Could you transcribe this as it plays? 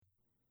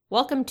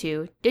Welcome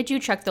to Did You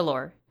Check the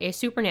Lore, a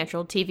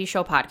supernatural TV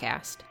show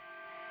podcast.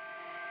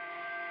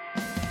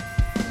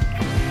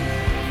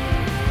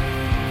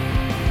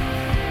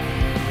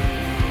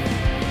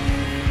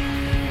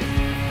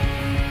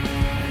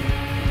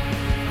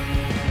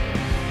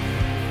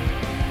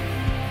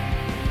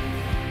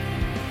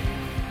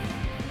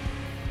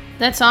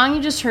 That song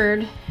you just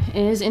heard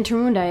is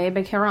Intermundi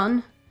by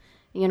Charon.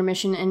 The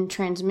intermission and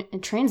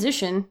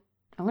transition,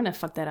 I'm going to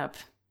fuck that up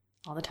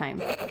all the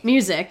time.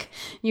 Music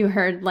you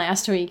heard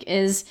last week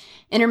is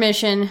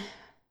Intermission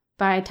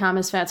by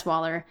Thomas Fats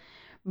Waller,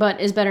 but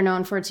is better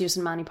known for its use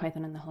in Monty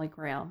Python and the Holy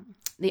Grail.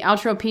 The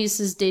outro piece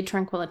is De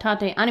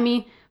Tranquilitate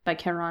Animi by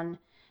Charon.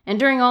 And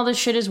during all this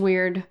shit is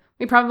weird,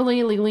 we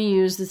probably illegally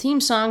used the theme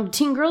song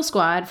Teen Girl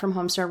Squad from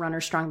Homestar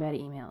Runner's Strong Bad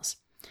Emails.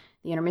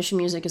 The intermission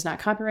music is not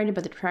copyrighted,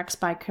 but the tracks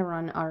by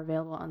Charon are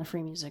available on the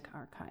Free Music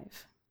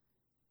Archive.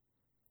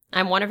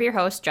 I'm one of your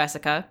hosts,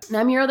 Jessica. And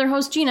I'm your other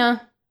host,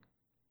 Jeanna.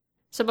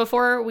 So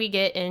before we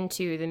get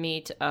into the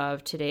meat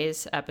of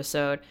today's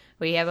episode,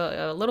 we have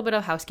a little bit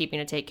of housekeeping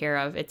to take care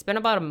of. It's been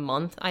about a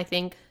month, I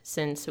think,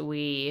 since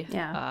we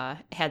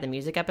had the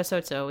music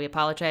episode, so we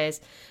apologize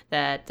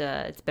that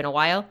it's been a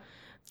while.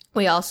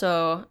 We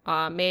also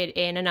made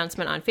an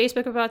announcement on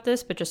Facebook about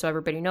this, but just so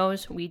everybody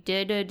knows, we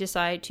did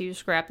decide to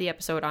scrap the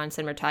episode on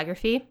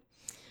cinematography.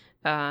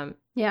 That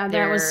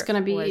was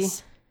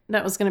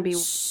gonna be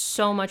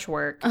so much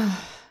work.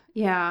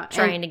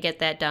 Trying to get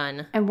that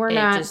done, and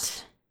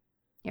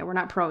we're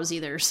not pros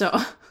either. So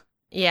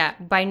yeah,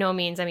 by no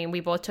means. I mean, we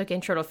both took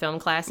intro to film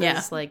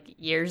classes like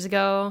years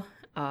ago.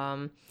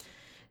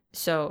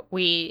 So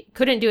we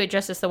couldn't do it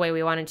justice the way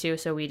we wanted to,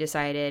 so we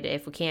decided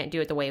if we can't do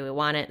it the way we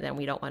want it, then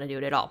we don't want to do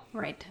it at all.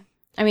 Right.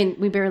 I mean,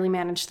 we barely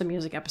managed the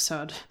music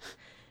episode.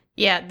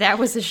 Yeah, that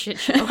was a shit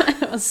show.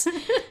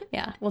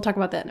 We'll talk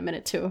about that in a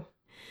minute, too.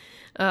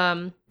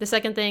 The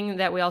second thing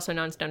that we also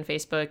announced on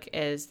Facebook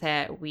is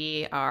that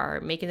we are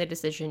making the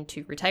decision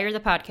to retire the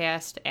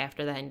podcast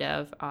after the end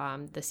of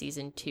the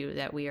season 2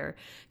 that we are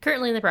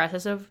currently in the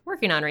process of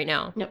working on right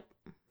now. Yep.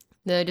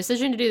 The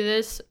decision to do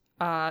this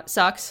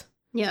sucks.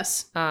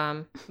 Yes.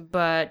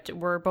 But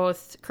we're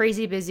both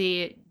crazy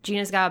busy.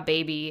 Gina's got a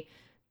baby.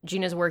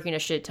 Gina's working a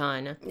shit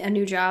ton. A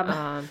new job.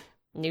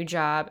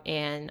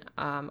 And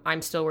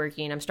I'm still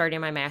working. I'm starting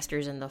my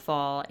master's in the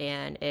fall,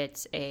 and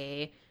it's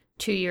a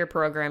 2-year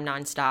program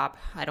nonstop.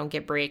 I don't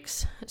get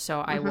breaks, so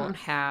I won't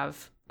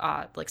have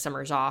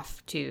summers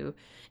off to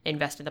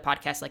invest in the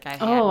podcast like I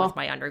had with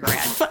my undergrad.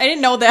 I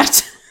didn't know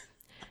that.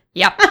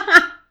 Yep.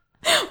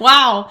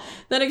 Wow,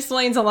 that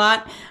explains a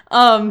lot.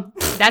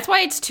 That's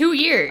why it's 2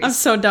 years. I'm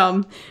so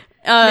dumb.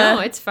 No,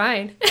 it's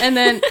fine. And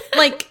then,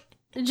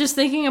 just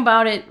thinking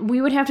about it,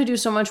 we would have to do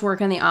so much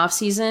work in the off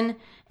season.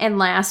 And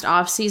last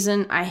off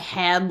season, I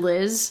had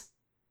Liz,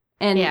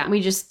 and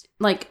we just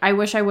I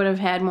wish I would have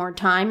had more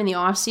time in the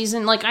off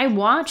season. I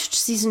watched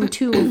season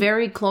 2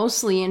 very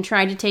closely and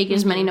tried to take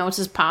as many notes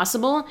as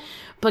possible.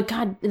 But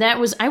God,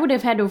 I would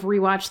have had to have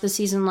rewatched the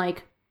season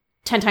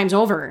 10 times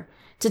over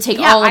to take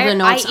all of the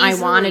notes I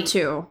wanted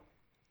to.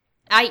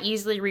 I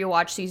easily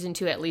rewatched season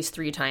 2 at least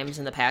 3 times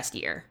in the past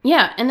year.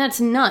 Yeah, and that's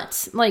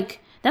nuts.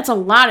 That's a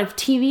lot of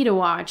TV to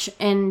watch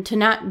and to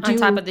not do... On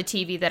top of the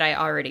TV that I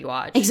already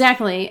watched.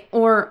 Exactly.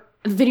 Or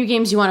video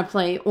games you want to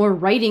play, or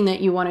writing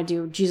that you want to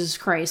do. Jesus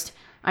Christ,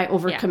 I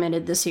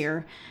overcommitted this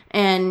year.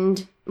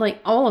 And,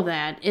 all of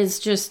that is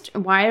just,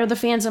 why are the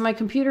fans on my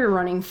computer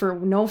running for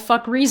no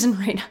fuck reason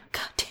right now?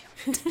 God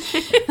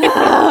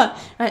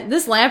damn.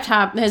 This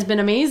laptop has been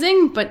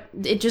amazing, but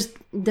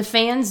the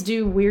fans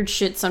do weird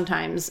shit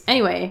sometimes.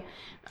 Anyway,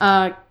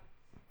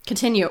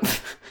 continue.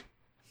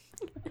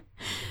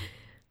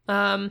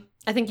 I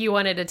think you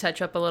wanted to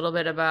touch up a little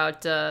bit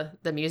about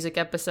the music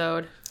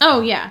episode.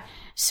 Oh, yeah.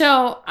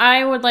 So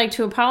I would like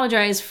to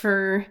apologize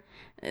for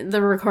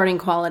the recording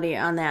quality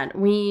on that.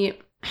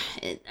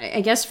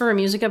 I guess for a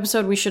music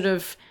episode, we should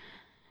have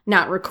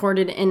not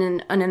recorded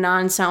in a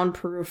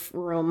non-soundproof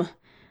room.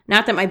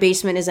 Not that my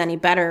basement is any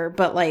better,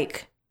 but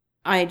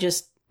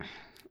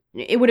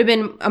it would have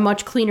been a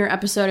much cleaner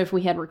episode if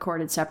we had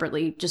recorded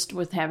separately, just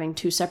with having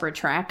 2 separate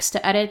tracks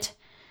to edit.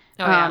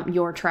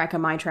 Your track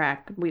and my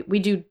track. We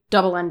do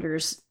double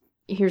enders.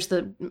 Here's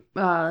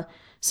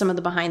some of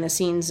the behind the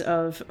scenes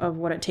of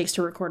what it takes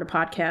to record a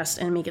podcast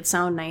and make it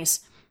sound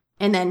nice.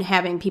 And then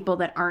having people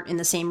that aren't in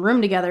the same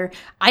room together.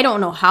 I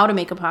don't know how to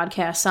make a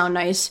podcast sound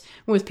nice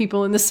with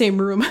people in the same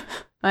room.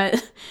 I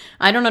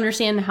don't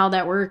understand how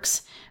that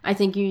works. I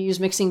think you use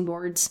mixing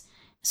boards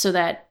so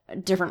that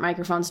different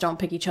microphones don't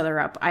pick each other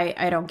up.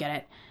 I don't get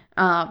it.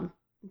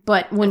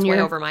 But when you're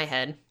way over my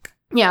head.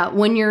 Yeah,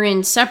 when you're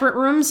in separate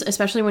rooms,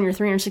 especially when you're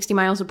 360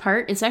 miles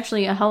apart, it's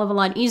actually a hell of a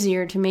lot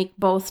easier to make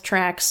both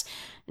tracks,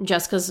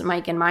 Jessica's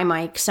mic and my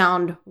mic,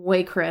 sound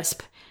way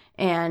crisp.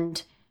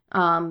 And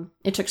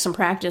it took some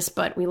practice,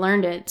 but we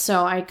learned it.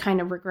 So I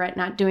kind of regret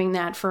not doing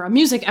that for a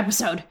music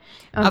episode.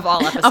 Of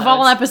all episodes. Of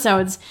all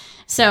episodes.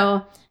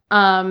 So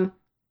I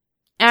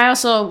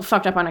also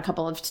fucked up on a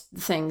couple of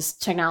things,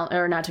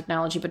 not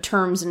technology, but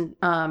terms and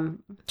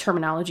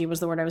terminology was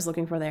the word I was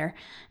looking for there.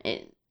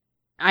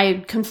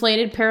 I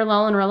conflated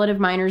parallel and relative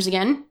minors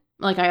again,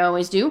 like I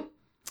always do.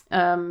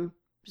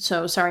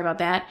 So sorry about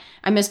that.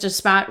 I missed a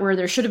spot where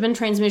there should have been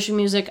transmission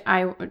music.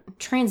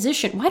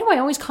 Transition. Why do I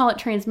always call it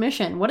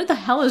transmission? What the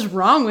hell is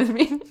wrong with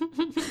me?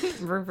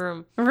 Vroom,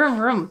 vroom. Vroom,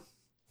 vroom.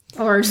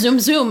 Or zoom,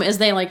 zoom, as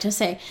they like to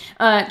say.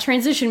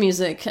 Transition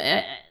music.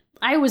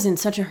 I was in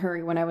such a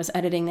hurry when I was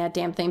editing that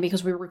damn thing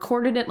because we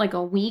recorded it like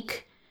a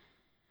week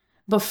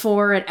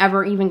before it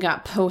ever even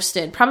got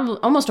posted. Probably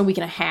almost a week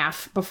and a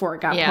half before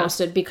it got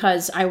posted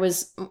because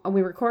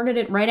we recorded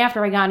it right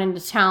after I got into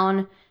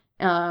town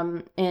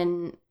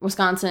in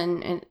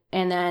Wisconsin,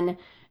 and then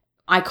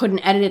I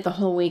couldn't edit it the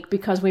whole week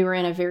because we were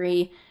in a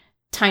very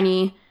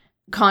tiny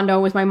condo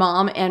with my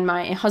mom and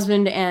my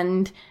husband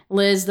and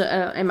Liz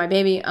and my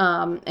baby,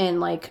 and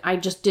like I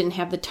just didn't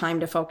have the time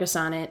to focus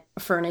on it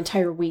for an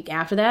entire week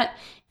after that.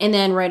 And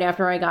then right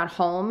after I got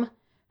home,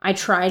 I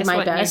tried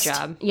my best.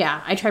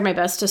 Yeah, I tried my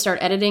best to start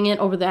editing it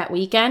over that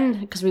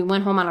weekend because we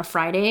went home on a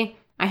Friday.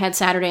 I had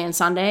Saturday and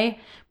Sunday,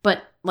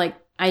 but like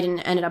I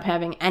didn't ended up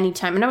having any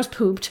time, and I was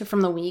pooped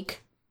from the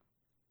week.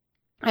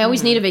 I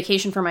always need a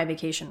vacation for my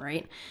vacation,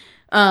 right?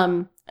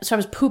 So I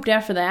was pooped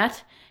after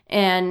that,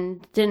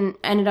 and and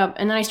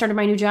then I started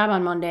my new job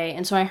on Monday,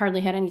 and so I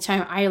hardly had any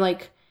time.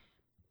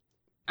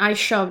 I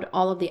shoved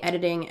all of the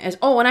editing and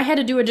I had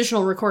to do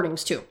additional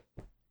recordings too.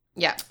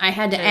 Yeah. I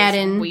had to add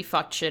in... We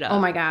fucked shit up. Oh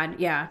my God,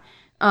 yeah.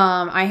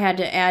 I had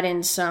to add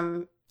in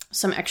some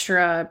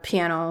extra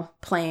piano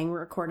playing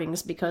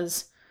recordings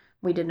because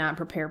we did not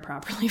prepare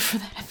properly for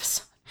that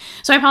episode.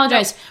 So I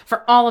apologize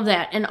for all of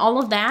that. And all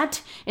of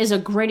that is a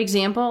great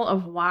example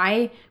of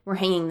why we're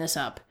hanging this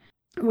up.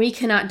 We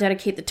cannot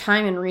dedicate the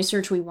time and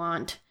research we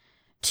want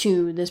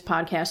to this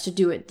podcast to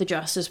do it the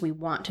justice we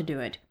want to do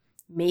it.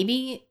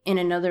 Maybe in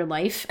another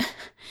life,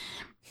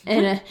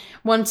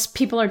 once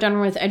people are done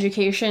with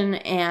education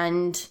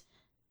and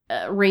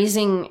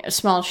raising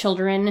small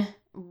children,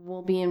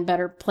 we'll be in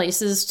better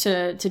places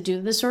to do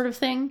this sort of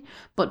thing.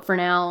 But for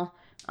now,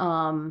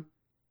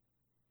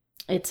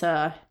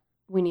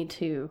 we need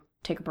to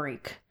take a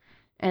break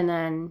and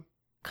then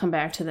come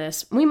back to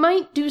this. We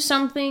might do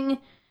something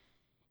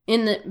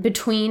in the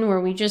between where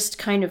we just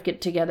kind of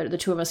get together, the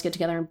two of us get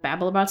together and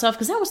babble about stuff,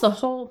 because that was the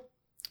whole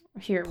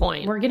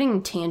point. We're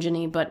getting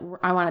tangent-y, but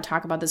I want to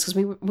talk about this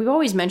because we've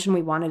always mentioned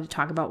we wanted to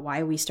talk about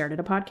why we started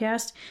a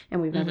podcast,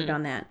 and we've never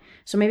done that.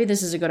 So maybe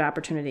this is a good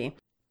opportunity.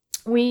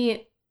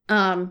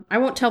 I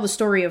won't tell the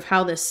story of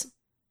how this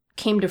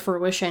came to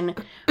fruition,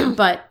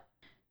 but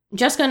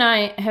Jessica and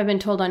I have been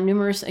told on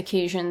numerous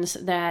occasions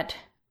that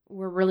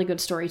we're really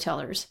good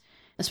storytellers,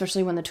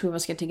 especially when the two of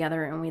us get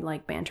together and we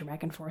like banter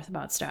back and forth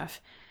about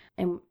stuff.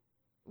 And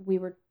we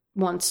were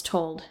once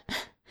told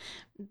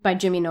by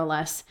Jimmy, no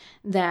less,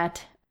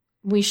 that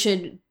we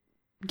should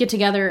get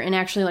together and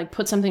actually like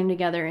put something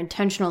together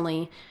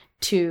intentionally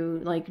to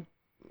like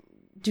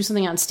do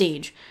something on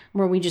stage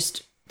where we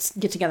just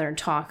get together and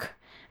talk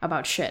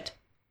about shit.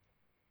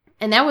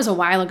 And that was a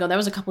while ago. That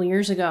was a couple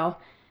years ago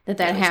that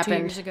happened.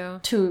 2 years ago.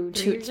 2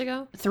 years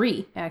ago?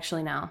 3,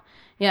 actually, now.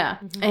 Yeah.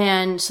 Mm-hmm.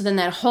 And so then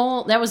that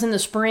was in the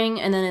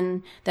spring, and then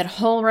in that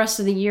whole rest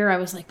of the year, I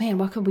was like, man,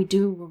 what could we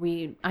do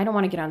where I don't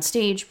want to get on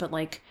stage, but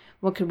like,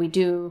 what could we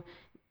do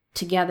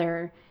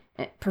together,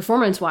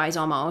 performance-wise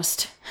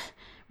almost,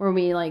 where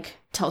we like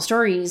tell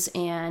stories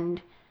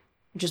and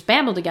just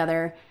babble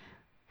together.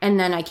 And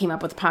then I came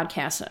up with a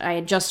podcast. I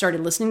had just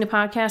started listening to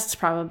podcasts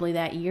probably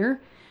that year.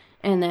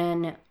 And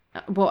then,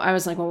 I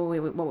was like, what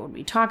would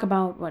we talk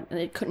about?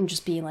 It couldn't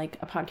just be like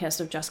a podcast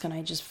of Jessica and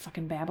I just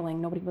fucking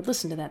babbling. Nobody would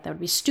listen to that. That would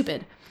be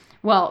stupid.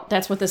 Well,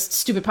 that's what this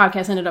stupid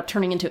podcast ended up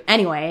turning into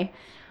anyway.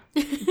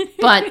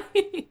 But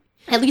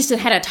at least it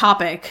had a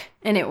topic,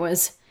 and it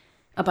was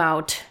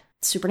about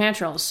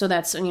supernatural. So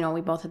that's,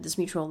 we both had this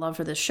mutual love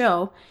for this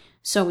show.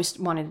 So we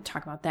wanted to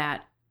talk about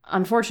that.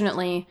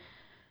 Unfortunately,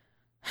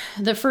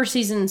 the first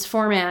season's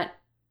format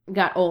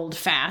got old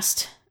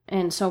fast.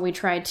 And so we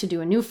tried to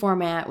do a new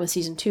format with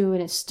season 2,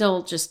 and it's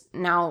still just,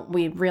 now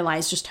we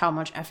realize just how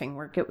much effing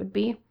work it would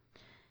be.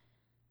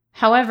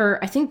 However,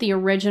 I think the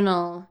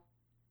original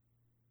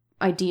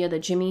idea that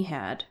Jimmy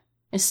had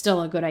is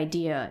still a good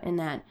idea, in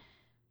that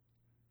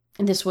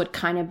this would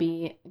kind of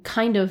be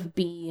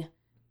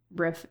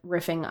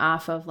riffing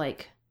off of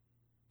like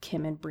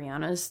Kim and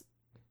Brianna's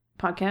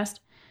podcast.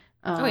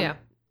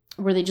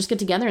 Where they just get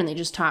together and they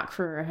just talk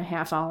for a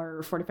half hour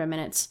or 45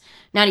 minutes.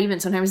 Not even.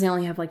 Sometimes they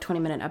only have like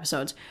 20-minute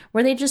episodes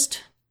where they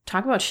just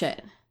talk about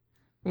shit.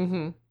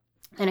 Mm-hmm.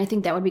 And I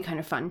think that would be kind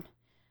of fun.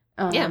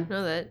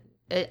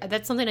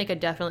 That's something I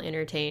could definitely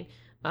entertain,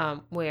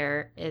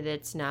 where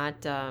it's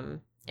not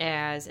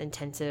as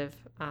intensive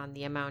on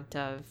the amount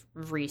of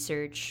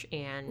research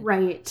and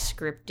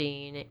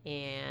scripting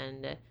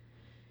and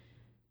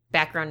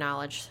background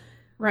knowledge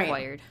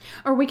required.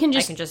 Or I can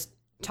just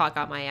talk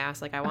out my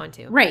ass like I want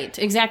to. Right,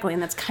 exactly.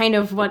 And that's kind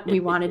of what we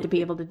wanted to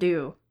be able to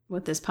do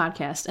with this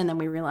podcast. And then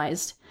we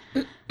realized,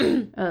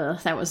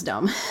 that was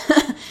dumb.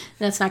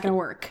 That's not going to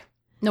work.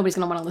 Nobody's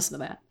going to want to listen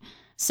to that.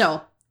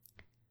 So,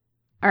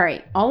 all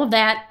right, all of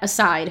that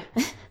aside,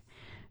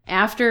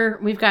 after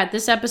we've got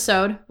this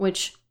episode,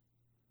 which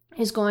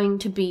is going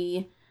to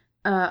be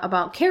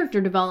about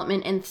character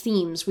development and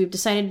themes. We've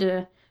decided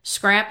to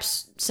scrap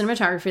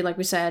cinematography, like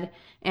we said,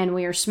 and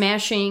we are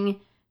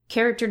smashing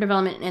character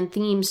development and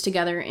themes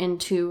together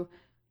into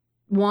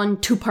one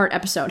 2-part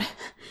episode.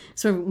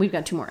 So we've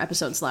got 2 more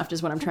episodes left,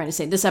 is what I'm trying to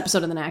say. This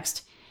episode and the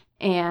next.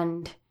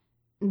 And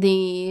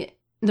the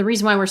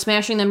reason why we're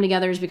smashing them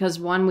together is because,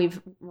 one,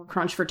 we're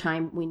crunched for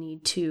time. We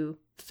need to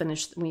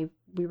finish. We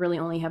really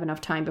only have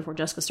enough time before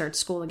Jessica starts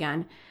school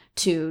again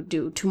to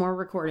do 2 more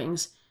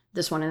recordings,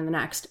 this one and the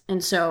next.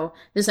 And so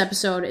this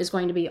episode is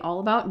going to be all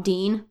about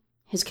Dean,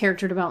 his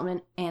character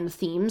development, and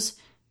themes.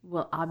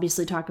 We'll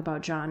obviously talk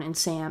about John and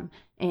Sam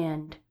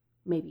and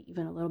maybe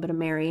even a little bit of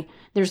Mary.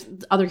 There's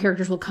other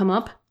characters will come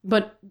up,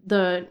 but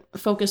the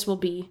focus will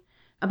be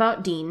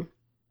about Dean.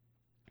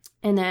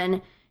 And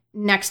then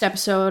next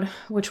episode,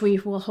 which we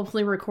will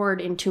hopefully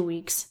record in 2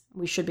 weeks,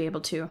 we should be able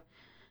to,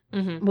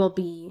 will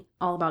be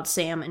all about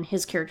Sam and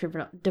his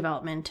character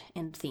development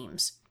and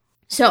themes.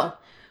 So,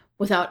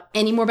 without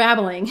any more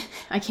babbling,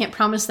 I can't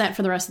promise that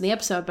for the rest of the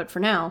episode, but for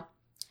now,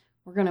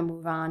 we're going to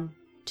move on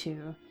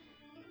to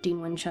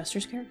Dean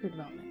Winchester's character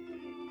development.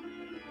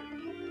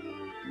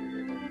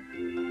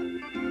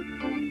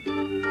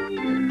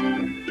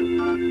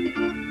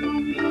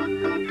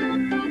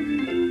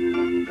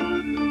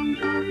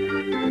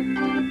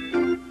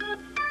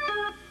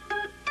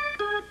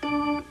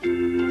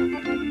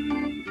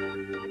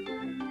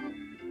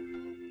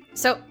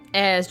 So,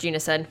 as Jeanna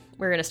said,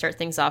 we're going to start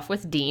things off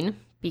with Dean,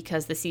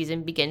 because the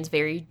season begins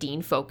very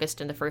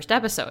Dean-focused in the first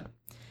episode.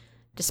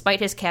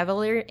 Despite his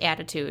cavalier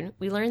attitude,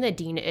 we learn that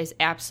Dean is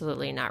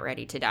absolutely not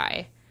ready to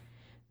die.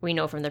 We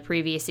know from the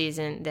previous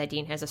season that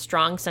Dean has a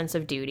strong sense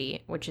of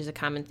duty, which is a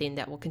common theme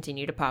that will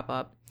continue to pop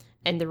up,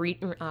 and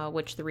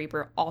which the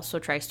Reaper also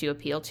tries to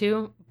appeal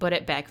to, but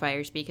it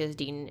backfires because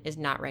Dean is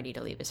not ready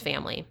to leave his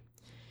family.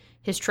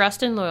 His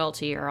trust and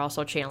loyalty are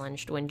also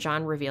challenged when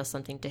John reveals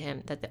something to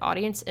him that the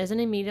audience isn't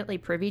immediately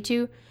privy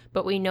to,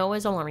 but we know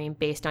is alarming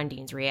based on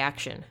Dean's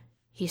reaction.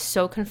 He's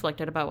so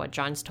conflicted about what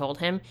John's told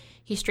him,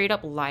 he straight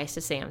up lies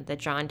to Sam that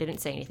John didn't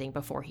say anything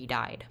before he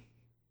died.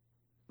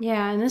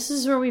 Yeah, and this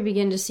is where we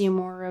begin to see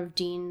more of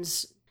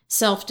Dean's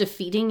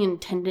self-defeating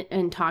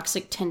and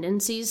toxic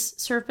tendencies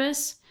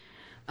surface.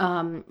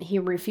 He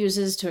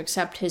refuses to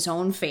accept his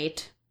own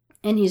fate,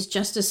 and he's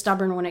just as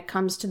stubborn when it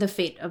comes to the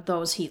fate of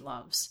those he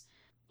loves.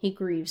 He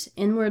grieves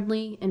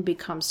inwardly and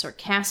becomes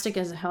sarcastic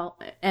as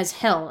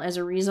hell as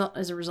a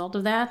result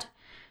of that.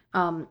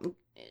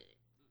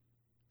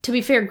 To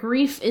be fair,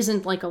 grief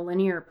isn't like a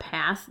linear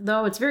path,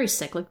 though. It's very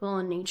cyclical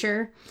in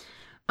nature.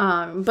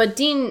 But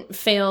Dean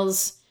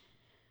fails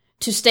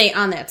to stay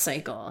on that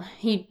cycle.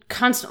 He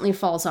constantly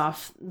falls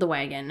off the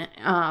wagon.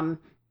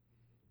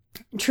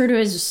 True to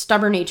his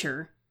stubborn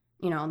nature,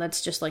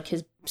 that's just like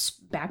his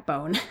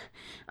backbone.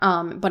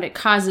 But it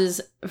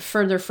causes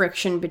further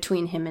friction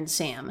between him and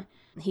Sam.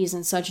 He's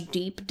in such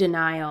deep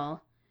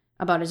denial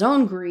about his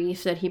own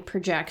grief that he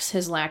projects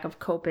his lack of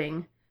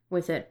coping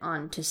with it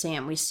onto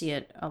Sam. We see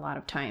it a lot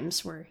of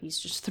times where he's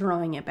just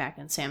throwing it back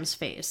in Sam's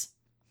face.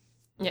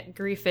 Yeah,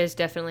 grief is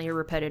definitely a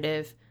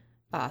repetitive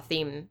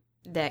theme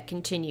that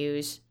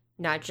continues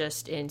not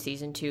just in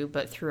season 2,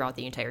 but throughout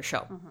the entire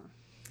show.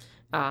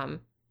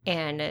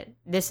 And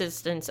this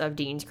instance of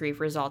Dean's grief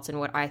results in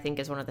what I think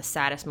is one of the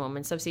saddest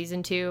moments of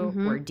season 2,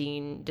 where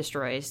Dean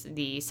destroys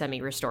the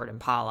semi-restored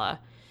Impala.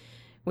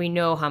 We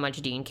know how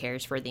much Dean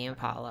cares for the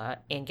Impala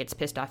and gets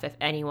pissed off if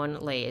anyone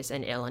lays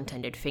an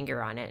ill-intended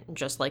finger on it,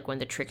 just like when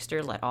the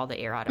trickster let all the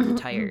air out of the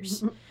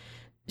tires.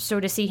 So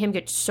to see him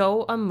get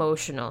so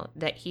emotional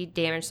that he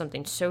damaged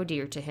something so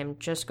dear to him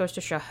just goes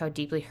to show how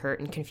deeply hurt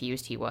and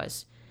confused he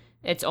was.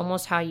 It's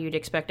almost how you'd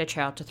expect a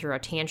child to throw a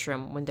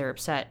tantrum when they're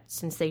upset,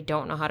 since they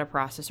don't know how to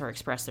process or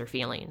express their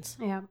feelings.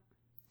 Yeah.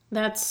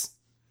 That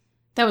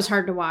was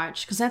hard to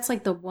watch, because that's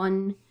like the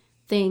one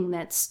thing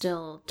that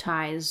still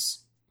ties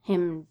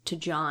him to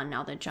John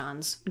now that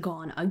John's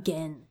gone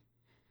again.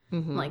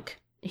 Like,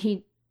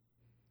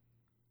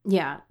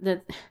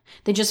 that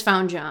they just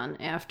found John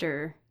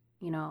after,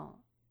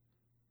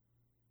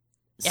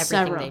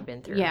 everything they've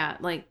been through.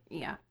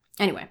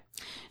 Anyway,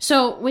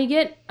 so we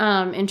get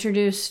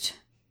introduced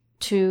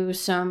to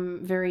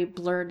some very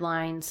blurred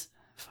lines.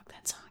 Fuck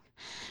that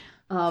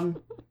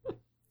song.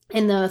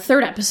 In the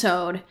third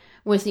episode,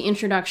 with the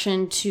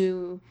introduction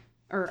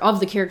of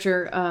the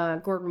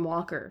character Gordon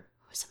Walker,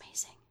 who is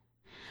amazing.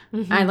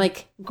 I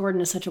like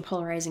Gordon is such a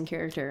polarizing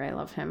character. I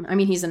love him. I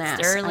mean, he's an ass.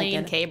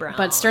 Sterling K. Brown.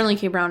 But Sterling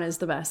K. Brown is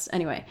the best.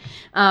 Anyway,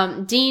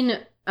 Dean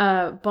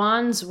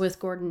bonds with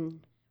Gordon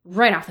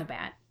right off the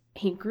bat.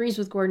 He agrees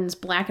with Gordon's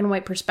black and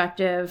white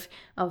perspective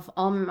of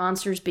all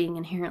monsters being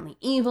inherently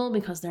evil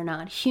because they're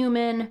not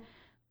human.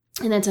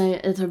 And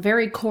it's a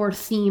very core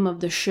theme of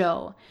the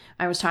show.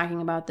 I was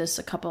talking about this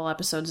a couple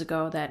episodes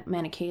ago, that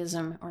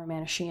Manichaeism or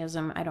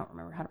Manichaeism, I don't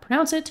remember how to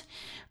pronounce it,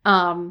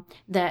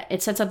 that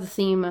it sets up the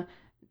theme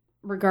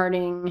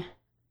regarding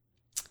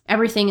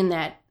everything in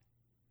that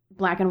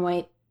black and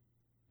white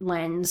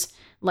lens,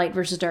 light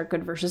versus dark,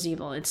 good versus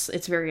evil. It's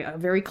a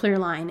very clear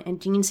line, and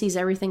Dean sees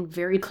everything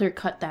very clear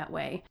cut that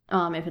way.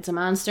 If it's a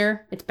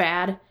monster, it's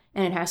bad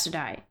and it has to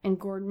die. And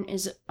Gordon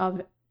is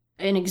of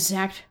an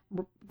exact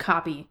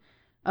copy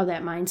of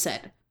that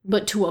mindset,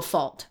 but to a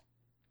fault.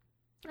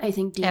 I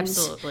think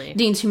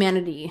Dean's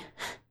humanity,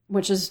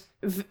 which is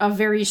a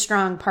very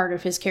strong part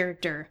of his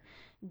character,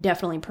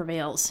 definitely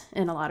prevails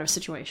in a lot of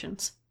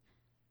situations.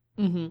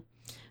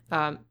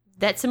 Mm-hmm.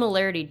 That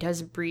similarity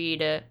does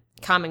breed a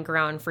common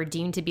ground for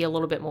Dean to be a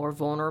little bit more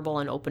vulnerable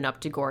and open up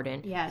to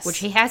Gordon. Yes. Which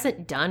he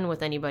hasn't done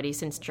with anybody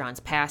since John's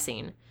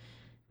passing.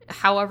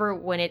 However,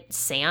 when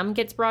Sam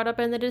gets brought up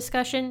in the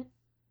discussion,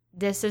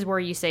 this is where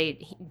you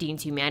say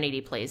Dean's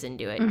humanity plays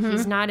into it. Mm-hmm.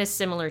 He's not as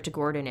similar to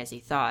Gordon as he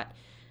thought.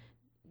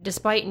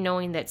 Despite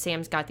knowing that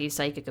Sam's got these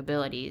psychic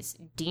abilities,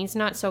 Dean's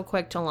not so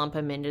quick to lump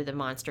him into the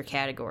monster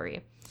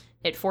category.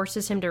 It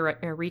forces him to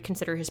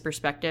reconsider his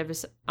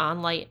perspectives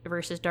on light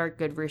versus dark,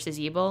 good versus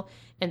evil,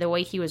 and the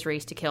way he was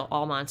raised to kill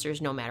all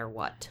monsters no matter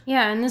what.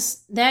 Yeah, and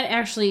that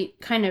actually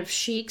kind of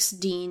shakes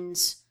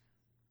Dean's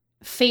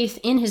faith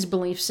in his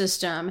belief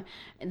system.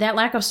 That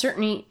lack of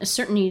certainty,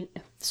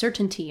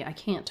 I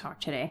can't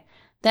talk today.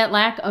 That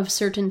lack of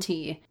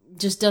certainty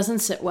just doesn't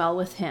sit well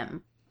with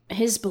him.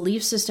 His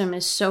belief system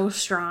is so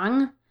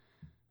strong,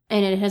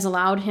 and it has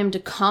allowed him to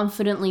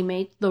confidently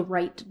make the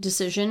right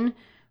decision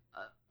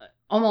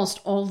almost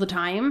all the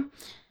time.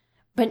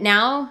 But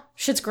now,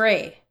 shit's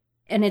gray,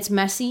 and it's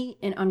messy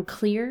and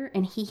unclear,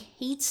 and he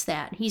hates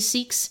that. He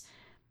seeks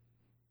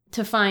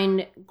to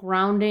find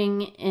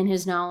grounding in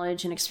his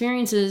knowledge and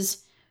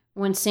experiences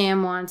when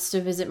Sam wants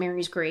to visit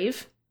Mary's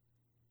grave.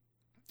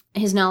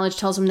 His knowledge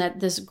tells him that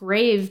this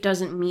grave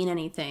doesn't mean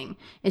anything.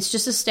 It's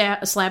just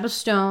a slab of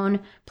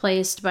stone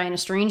placed by an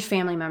estranged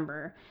family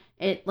member.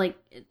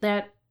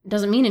 That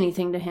doesn't mean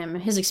anything to him.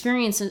 His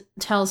experience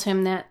tells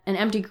him that an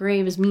empty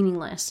grave is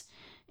meaningless,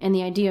 and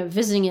the idea of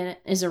visiting it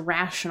is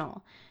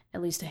irrational,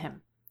 at least to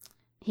him.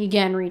 He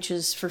again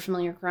reaches for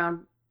familiar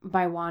ground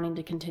by wanting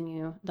to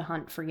continue the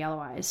hunt for Yellow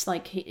Eyes.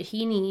 Like,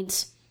 he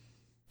needs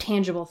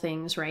tangible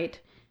things, right?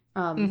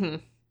 Mm-hmm.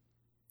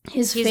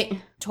 He's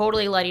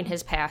totally letting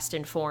his past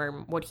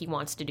inform what he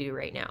wants to do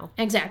right now.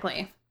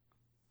 Exactly.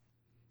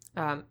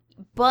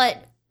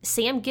 But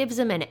Sam gives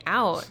him an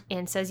out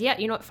and says, yeah,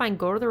 you know what, fine,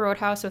 go to the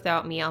roadhouse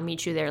without me. I'll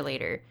meet you there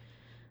later.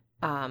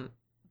 But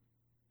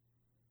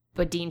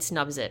Dean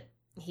snubs it.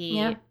 He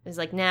is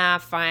like, nah,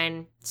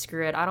 fine,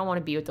 screw it. I don't want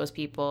to be with those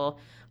people.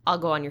 I'll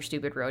go on your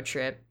stupid road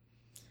trip.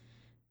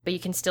 But you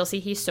can still see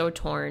he's so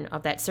torn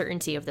of that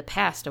certainty of the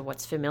past, of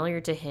what's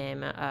familiar to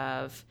him,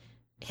 of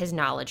his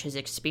knowledge, his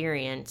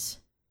experience,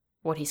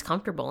 what he's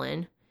comfortable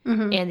in,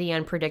 and the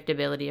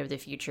unpredictability of the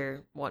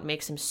future, what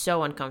makes him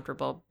so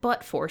uncomfortable,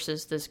 but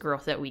forces this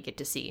growth that we get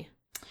to see.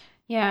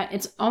 Yeah,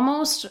 it's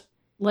almost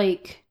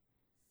like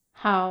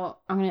how,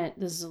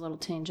 this is a little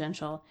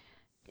tangential,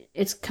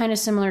 it's kind of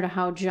similar to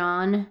how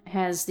John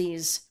has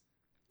these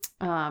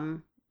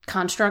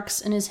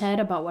constructs in his head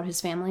about what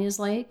his family is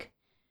like.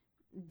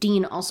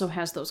 Dean also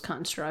has those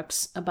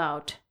constructs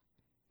about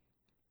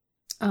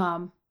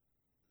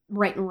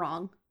right and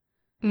wrong.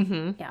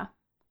 Mm-hmm. Yeah.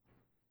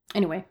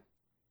 Anyway,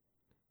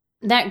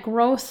 that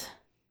growth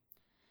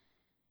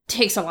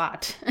takes a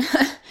lot.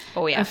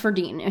 Oh yeah. For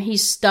Dean.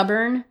 He's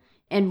stubborn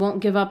and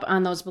won't give up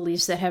on those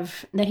beliefs that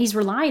he's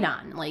relied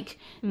on. Like,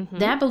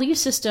 that belief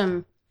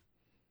system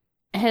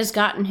has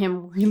gotten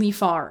him really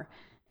far,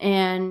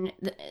 and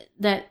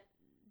that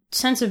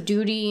sense of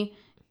duty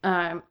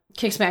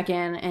kicks back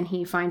in, and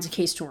he finds a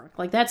case to work.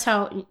 Like, that's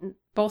how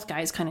both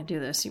guys kind of do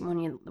this when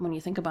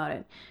you think about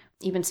it.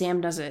 Even Sam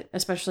does it,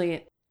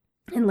 especially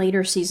in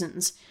later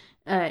seasons.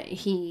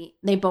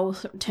 They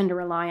both tend to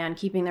rely on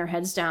keeping their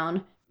heads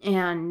down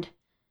and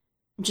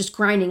just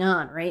grinding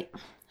on, right?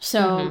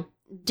 So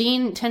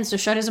Dean tends to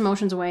shut his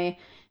emotions away,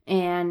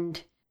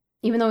 and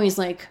even though he's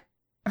like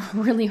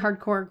really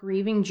hardcore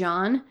grieving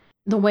John,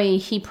 the way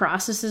he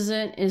processes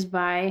it is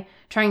by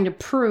trying to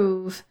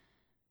prove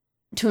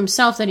to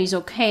himself that he's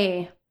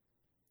okay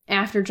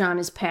after John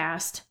is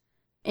passed,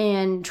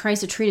 and tries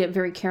to treat it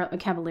very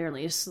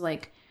cavalierly. It's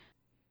like,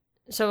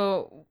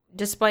 so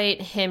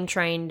despite him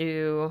trying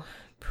to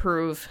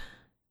prove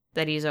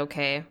that he's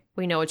okay,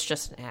 we know it's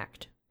just an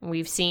act.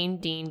 We've seen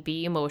Dean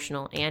be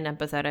emotional and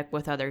empathetic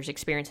with others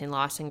experiencing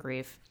loss and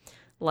grief,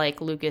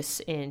 like Lucas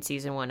in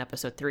season 1,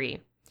 episode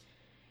 3.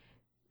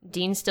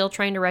 Dean's still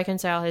trying to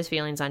reconcile his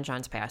feelings on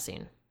John's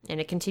passing, and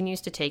he continues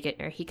to take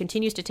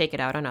it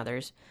out on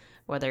others,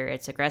 whether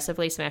it's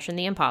aggressively smashing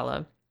the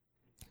Impala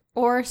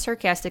or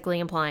sarcastically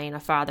implying a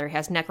father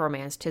has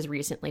necromanced his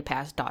recently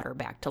passed daughter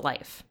back to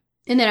life.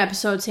 In that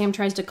episode, Sam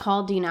tries to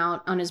call Dean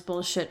out on his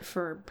bullshit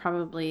for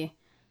probably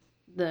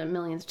the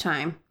millionth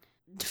time.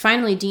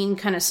 Finally, Dean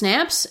kind of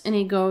snaps, and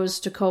he goes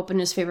to cope in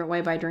his favorite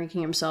way by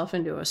drinking himself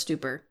into a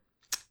stupor.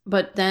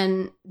 But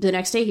then the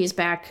next day, he's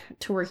back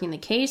to working the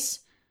case.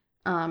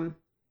 And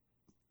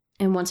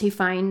once he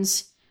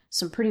finds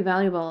some pretty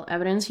valuable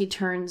evidence, he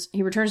returns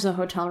to the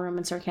hotel room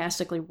and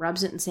sarcastically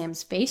rubs it in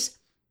Sam's face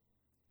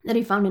that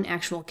he found an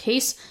actual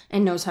case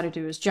and knows how to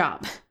do his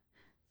job.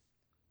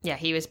 Yeah,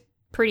 he was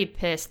pretty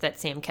pissed that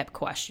Sam kept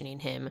questioning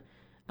him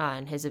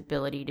on his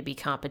ability to be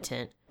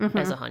competent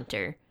as a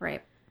hunter.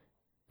 Right.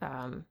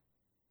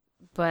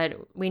 But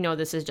we know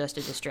this is just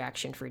a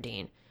distraction for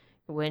Dean.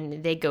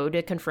 When they go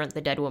to confront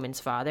the dead woman's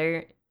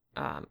father,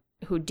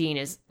 who Dean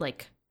is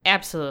like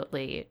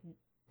absolutely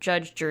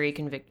judge, jury,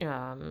 convict,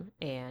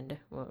 and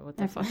what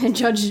the fuck?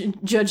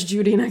 Judge,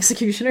 Judy, and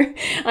executioner.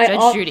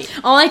 Judy.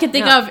 All I can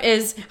think of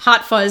is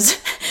Hot Fuzz.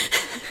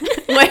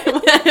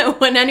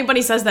 when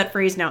anybody says that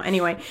phrase now.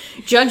 Anyway,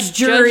 judge,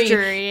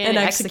 jury, and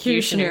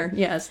executioner.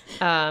 Yes.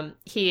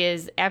 He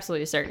is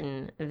absolutely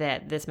certain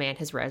that this man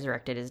has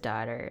resurrected his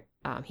daughter.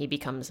 He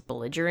becomes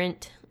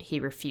belligerent. He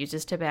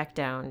refuses to back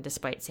down,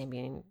 despite Sam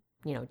being,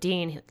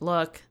 Dean,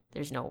 look,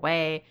 there's no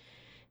way.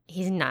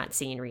 He's not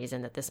seeing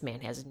reason that this man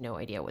has no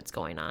idea what's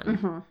going on.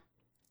 Mm-hmm.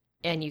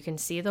 And you can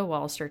see the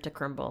walls start to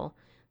crumble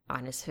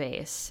on his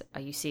face.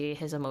 You see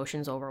his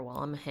emotions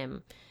overwhelm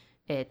him.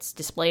 It's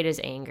displayed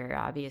as anger,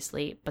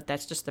 obviously, but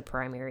that's just the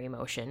primary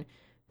emotion.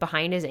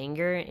 Behind his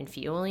anger and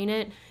fueling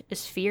it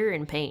is fear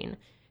and pain.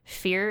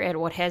 Fear at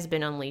what has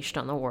been unleashed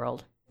on the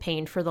world.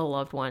 Pain for the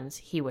loved ones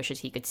he wishes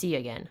he could see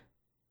again.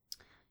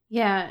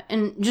 Yeah,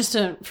 and just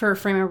for a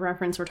frame of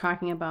reference, we're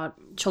talking about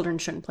children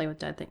shouldn't play with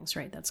dead things,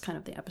 right? That's kind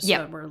of the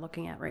episode we're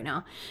looking at right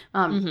now.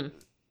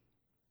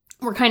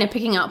 We're kind of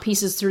picking out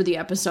pieces through the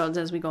episodes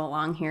as we go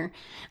along here.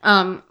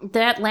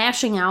 That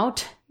lashing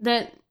out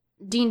that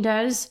Dean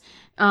does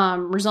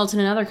results in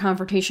another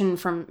confrontation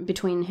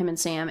between him and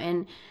Sam,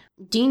 and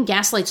Dean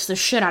gaslights the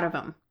shit out of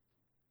him.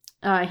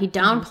 He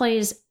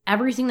downplays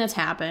everything that's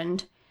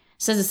happened,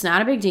 says it's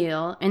not a big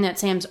deal, and that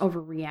Sam's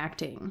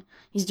overreacting.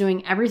 He's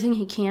doing everything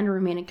he can to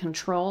remain in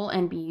control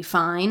and be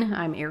fine.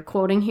 I'm air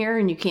quoting here,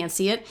 and you can't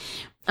see it,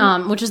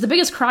 which is the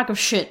biggest crock of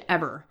shit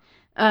ever.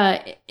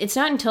 It's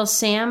not until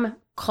Sam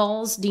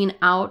calls Dean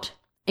out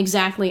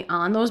exactly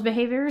on those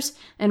behaviors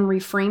and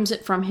reframes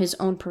it from his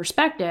own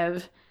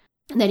perspective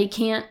that he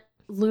can't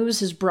lose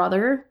his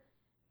brother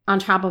on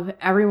top of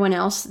everyone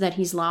else that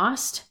he's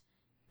lost.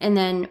 And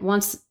then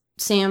once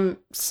Sam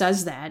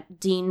says that,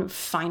 Dean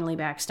finally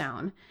backs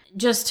down.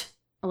 Just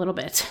a little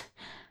bit.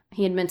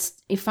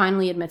 He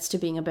finally admits to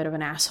being a bit of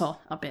an asshole,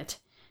 a bit,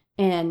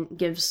 and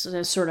gives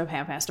a sort of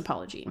half-assed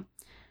apology.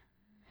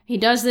 He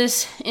does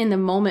this in the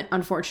moment,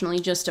 unfortunately,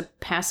 just to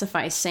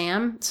pacify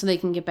Sam so they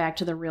can get back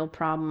to the real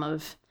problem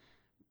of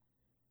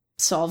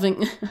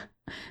solving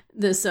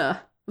this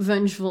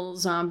vengeful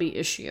zombie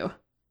issue.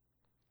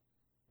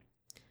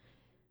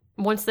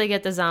 Once they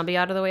get the zombie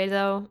out of the way,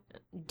 though,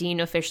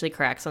 Dean officially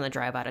cracks on the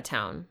drive out of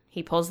town.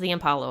 He pulls the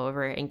Impala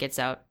over and gets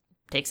out,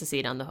 takes a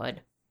seat on the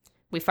hood.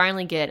 We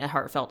finally get a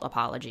heartfelt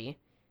apology.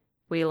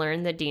 We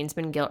learn that Dean's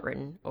been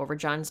guilt-ridden over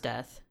John's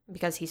death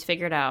because he's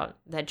figured out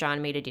that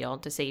John made a deal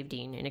to save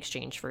Dean in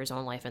exchange for his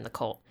own life in the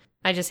cult.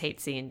 I just hate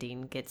seeing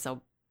Dean get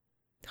so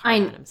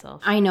hard on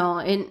himself. I know,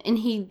 and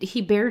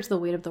he bears the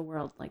weight of the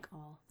world like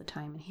all the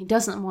time, and he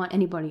doesn't want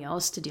anybody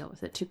else to deal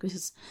with it too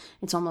because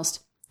it's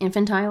almost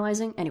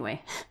infantilizing.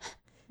 Anyway.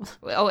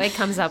 Oh, it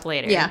comes up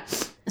later. Yeah.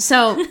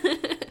 So,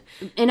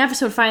 in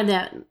episode 5,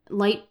 that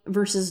light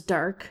versus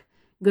dark,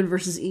 good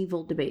versus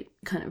evil debate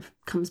kind of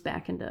comes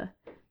back into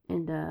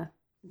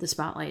the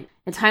spotlight.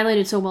 It's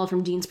highlighted so well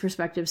from Dean's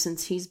perspective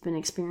since he's been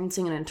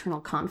experiencing an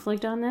internal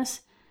conflict on this.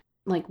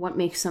 Like, what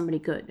makes somebody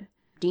good?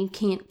 Dean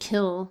can't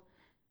kill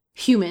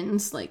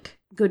humans, like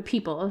good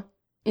people.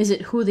 Is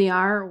it who they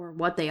are or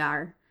what they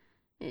are?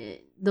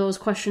 Those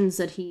questions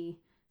that he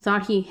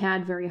thought he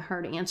had very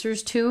hard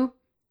answers to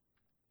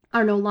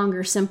are no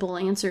longer simple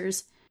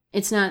answers.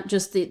 It's not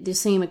just the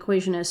same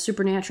equation as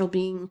supernatural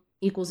being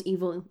equals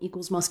evil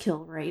equals must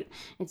kill, right?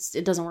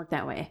 It doesn't work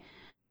that way.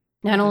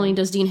 Not only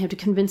does Dean have to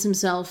convince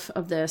himself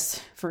of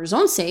this for his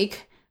own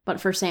sake,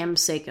 but for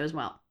Sam's sake as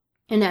well.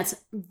 And that's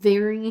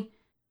very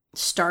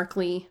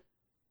starkly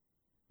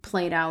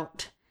played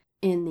out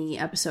in the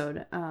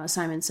episode,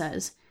 Simon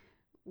Says,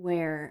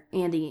 where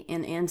Andy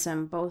and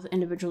Ansem, both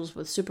individuals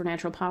with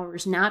supernatural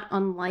powers, not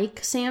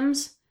unlike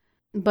Sam's,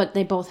 but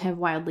they both have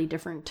wildly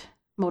different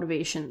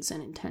motivations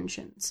and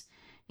intentions.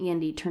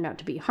 Andy turned out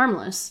to be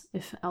harmless,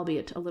 if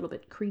albeit a little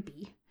bit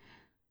creepy.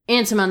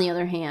 Ansem, on the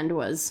other hand,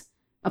 was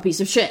a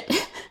piece of shit.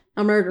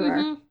 A murderer.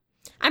 Mm-hmm.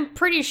 I'm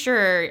pretty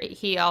sure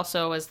he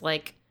also was,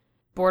 like,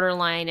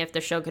 borderline, if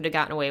the show could have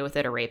gotten away with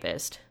it, a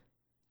rapist.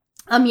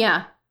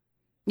 Yeah.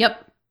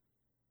 Yep.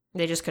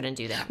 They just couldn't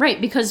do that.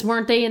 Right, because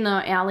weren't they in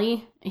the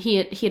alley? He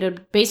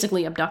had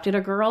basically abducted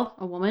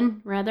a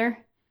woman, rather.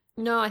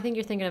 No, I think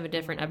you're thinking of a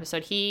different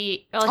episode.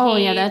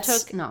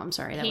 I'm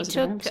sorry, that was a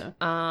different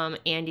episode.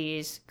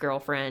 Andy's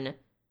girlfriend,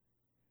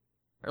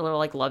 a little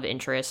like love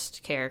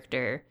interest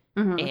character,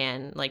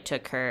 and like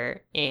took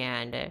her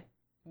and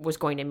was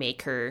going to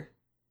make her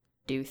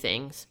do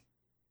things.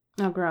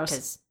 Oh, gross!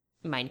 Because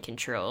mind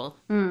control.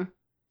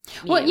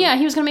 Well, yeah,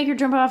 he was going to make her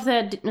jump off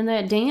that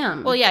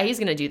dam. Well, yeah, he's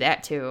going to do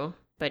that too.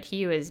 But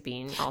he was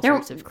being all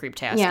sorts of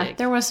creeptastic. Yeah,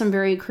 there was some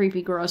very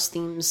creepy, gross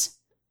themes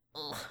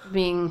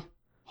being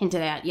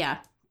hinted at, yeah.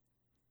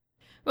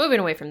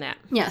 Moving away from that.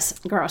 Yes,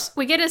 gross.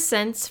 We get a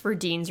sense for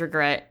Dean's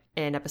regret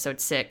in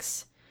episode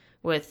 6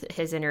 with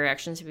his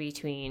interactions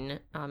between,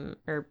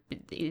 or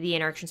the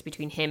interactions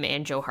between him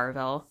and Joe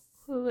Harville,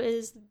 who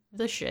is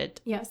the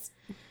shit. Yes.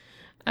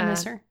 I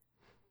miss her.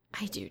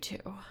 I do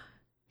too.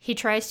 He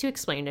tries to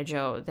explain to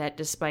Joe that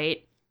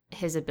despite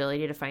his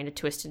ability to find a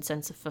twisted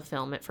sense of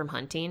fulfillment from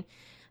hunting,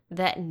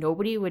 that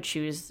nobody would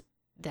choose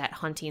that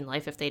hunting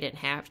life if they didn't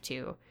have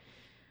to,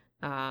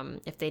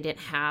 if they didn't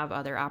have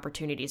other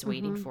opportunities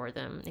waiting for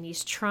them. And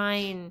he's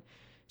trying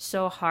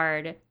so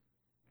hard.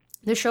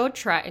 The show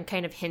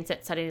kind of hints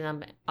at setting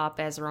them up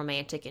as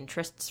romantic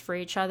interests for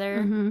each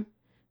other.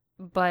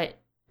 But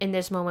in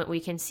this moment, we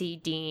can see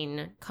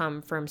Dean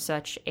come from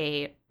such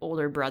a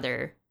older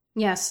brother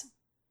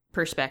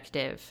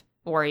perspective,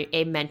 or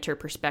a mentor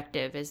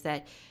perspective, is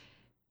that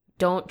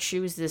don't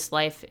choose this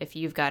life if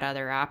you've got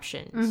other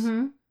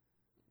options.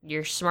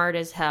 You're smart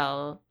as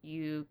hell.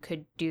 You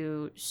could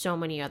do so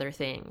many other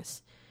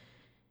things.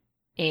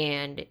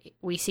 And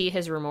we see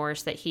his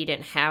remorse that he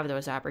didn't have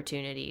those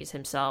opportunities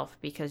himself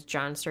because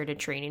John started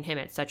training him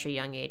at such a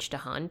young age to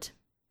hunt.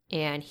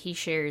 And he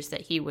shares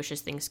that he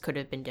wishes things could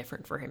have been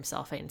different for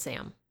himself and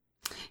Sam.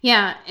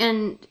 Yeah,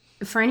 and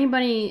for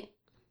anybody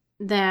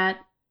that,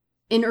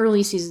 in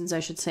early seasons, I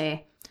should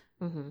say,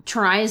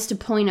 tries to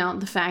point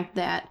out the fact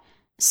that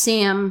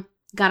Sam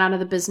got out of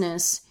the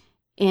business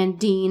and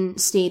Dean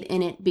stayed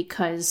in it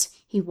because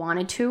he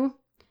wanted to,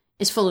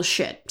 is full of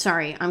shit.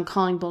 Sorry, I'm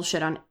calling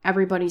bullshit on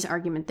everybody's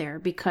argument there,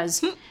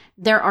 because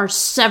there are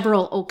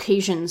several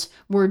occasions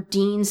where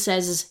Dean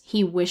says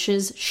he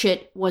wishes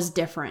shit was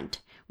different,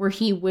 where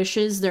he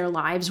wishes their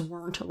lives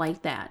weren't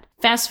like that.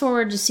 Fast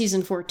forward to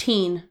season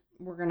 14,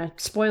 we're going to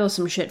spoil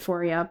some shit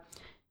for you.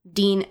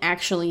 Dean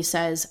actually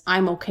says,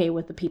 I'm okay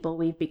with the people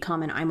we've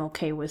become and I'm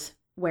okay with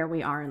where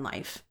we are in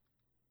life.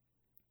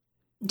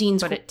 Dean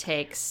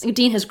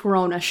has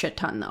grown a shit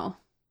ton, though.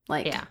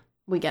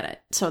 We get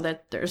it. So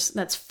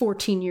that's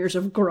 14 years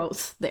of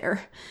growth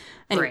there.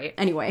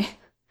 Anyway,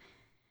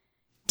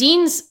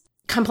 Dean's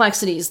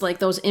complexities, like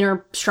those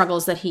inner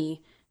struggles that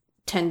he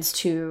tends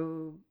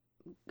to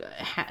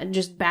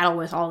just battle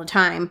with all the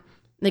time,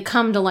 they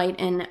come to light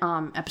in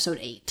episode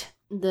 8.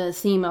 The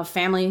themes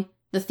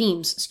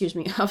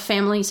of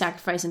family,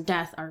 sacrifice, and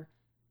death are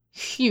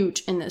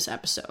huge in this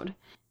episode.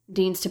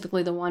 Dean's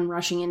typically the one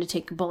rushing in to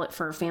take a bullet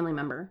for a family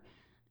member.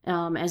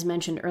 As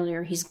mentioned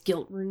earlier, he's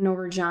guilt-ridden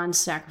over John's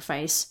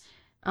sacrifice,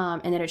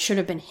 and that it should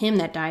have been him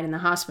that died in the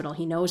hospital.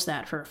 He knows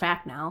that for a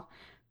fact now.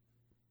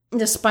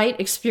 Despite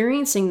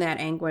experiencing that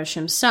anguish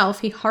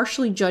himself, he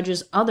harshly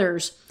judges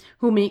others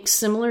who make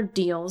similar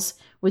deals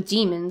with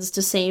demons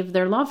to save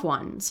their loved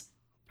ones.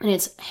 And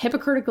it's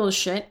hypocritical as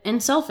shit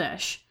and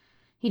selfish.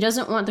 He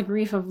doesn't want the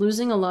grief of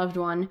losing a loved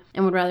one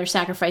and would rather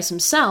sacrifice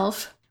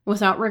himself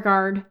without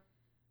regard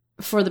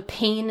for the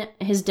pain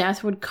his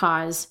death would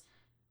cause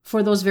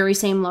for those very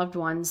same loved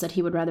ones that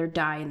he would rather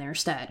die in their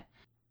stead.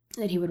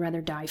 That he would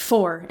rather die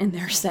for in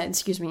their stead.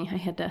 Excuse me, I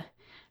had to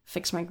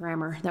fix my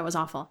grammar. That was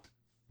awful.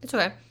 It's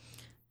okay.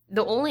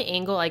 The only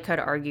angle I could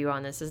argue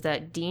on this is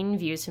that Dean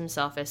views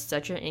himself as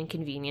such an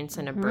inconvenience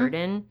and a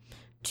burden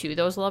to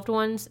those loved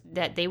ones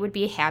that they would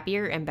be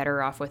happier and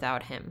better off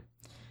without him.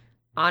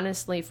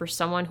 Honestly, for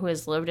someone who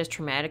has lived as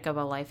traumatic of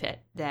a life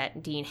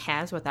that Dean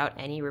has without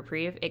any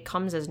reprieve, it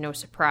comes as no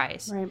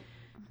surprise. Right.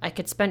 I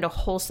could spend a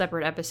whole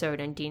separate episode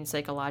on Dean's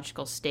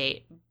psychological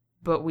state,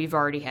 but we've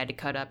already had to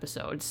cut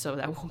episodes, so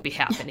that won't be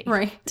happening.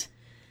 Right.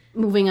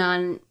 Moving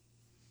on,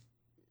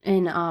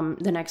 in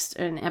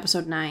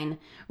episode 9,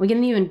 we get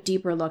an even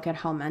deeper look at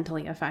how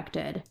mentally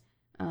affected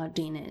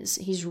Dean is.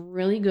 He's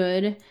really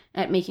good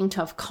at making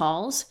tough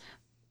calls.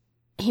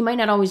 He might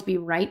not always be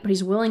right, but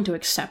he's willing to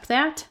accept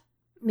that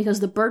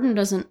because the burden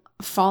doesn't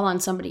fall on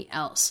somebody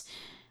else.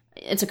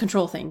 It's a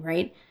control thing,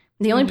 right?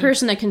 The only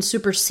person that can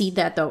supersede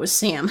that, though, is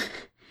Sam.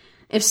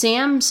 If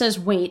Sam says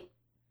wait,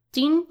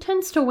 Dean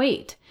tends to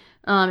wait.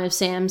 If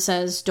Sam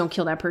says don't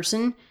kill that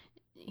person,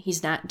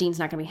 Dean's not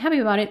going to be happy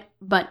about it,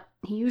 but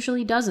he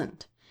usually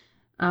doesn't.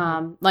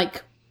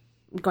 Like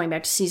going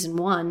back to season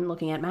 1,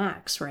 looking at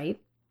Max, right?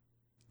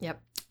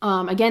 Yep.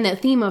 Again,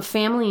 that theme of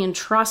family and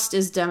trust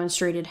is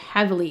demonstrated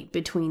heavily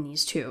between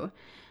these two.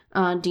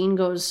 Dean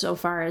goes so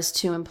far as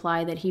to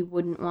imply that he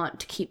wouldn't want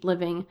to keep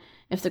living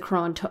if the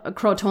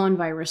Croatoan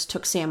virus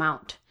took Sam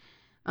out.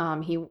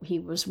 He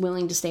was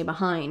willing to stay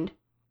behind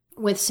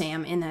with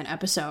Sam in that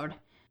episode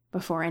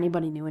before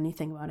anybody knew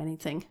anything about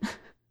anything.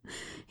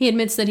 He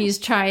admits that he's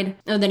tired,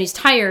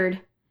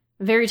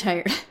 very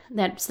tired.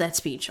 That's that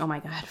speech. Oh my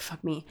God,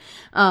 fuck me.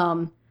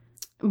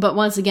 But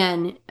once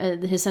again,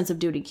 his sense of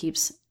duty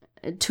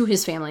to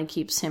his family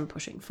keeps him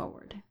pushing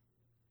forward.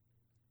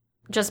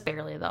 Just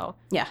barely, though.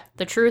 Yeah.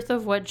 The truth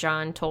of what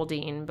John told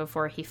Dean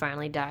before he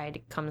finally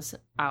died comes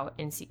out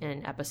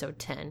in episode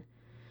 10.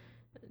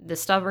 The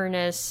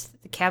stubbornness,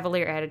 the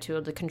cavalier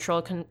attitude, the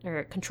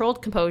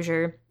controlled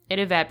composure, it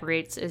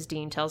evaporates as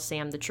Dean tells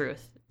Sam the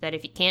truth, that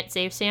if he can't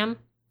save Sam,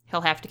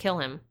 he'll have to kill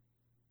him.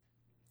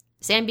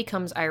 Sam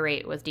becomes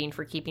irate with Dean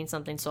for keeping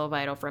something so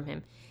vital from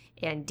him,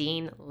 and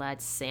Dean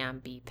lets Sam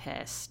be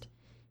pissed.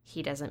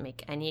 He doesn't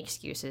make any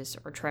excuses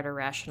or try to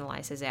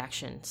rationalize his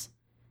actions,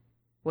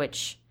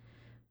 which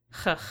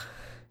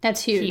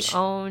That's huge. He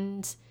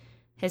owns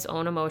his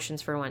own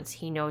emotions for once.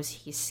 He knows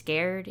he's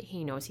scared.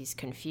 He knows he's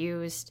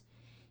confused.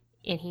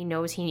 And he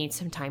knows he needs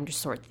some time to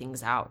sort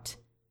things out.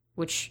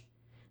 Which,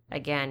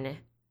 again,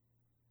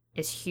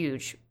 is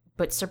huge.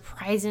 But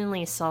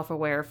surprisingly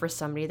self-aware for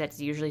somebody that's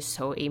usually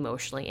so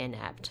emotionally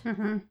inept.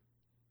 Mm-hmm.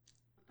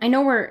 I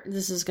know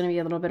this is going to be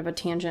a little bit of a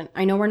tangent.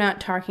 I know we're not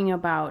talking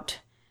about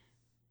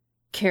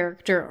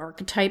character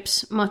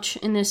archetypes much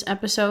in this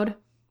episode.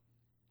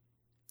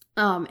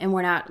 And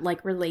we're not,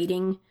 like,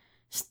 relating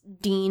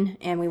Dean,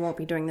 and we won't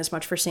be doing this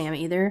much for Sam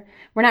either.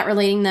 We're not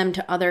relating them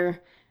to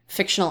other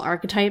fictional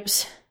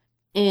archetypes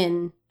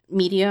in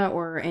media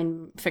or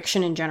in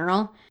fiction in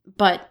general.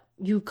 But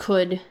you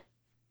could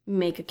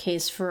make a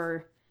case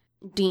for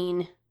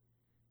Dean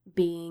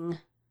being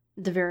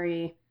the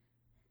very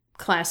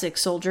classic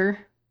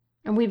soldier.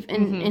 And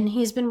and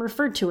he's been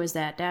referred to as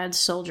that, Dad's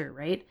soldier,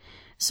 right?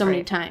 So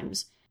many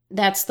times.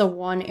 That's the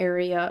one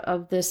area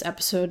of this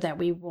episode that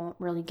we won't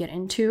really get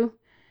into.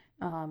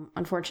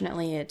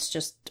 Unfortunately, it's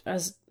just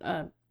as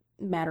a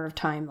matter of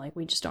time. Like,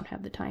 we just don't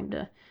have the time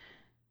to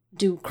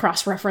do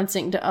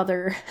cross-referencing to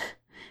other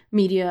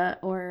media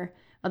or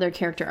other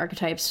character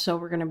archetypes. So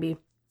we're going to be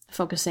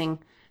focusing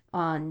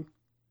on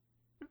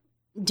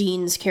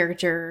Dean's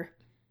character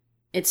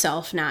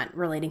itself, not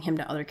relating him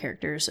to other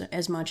characters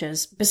as much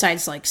as,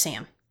 besides, like,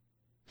 Sam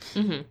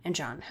and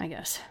John, I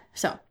guess.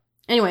 So,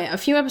 anyway, a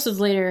few episodes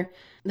later,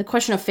 the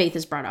question of faith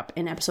is brought up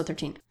in episode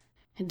 13.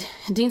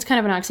 Dean's kind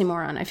of an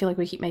oxymoron. I feel like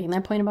we keep making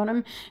that point about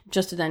him,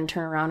 just to then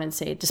turn around and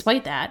say,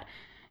 despite that,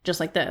 just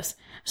like this.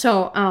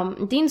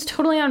 So, Dean's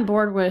totally on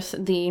board with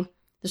the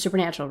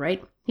supernatural,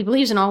 right? He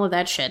believes in all of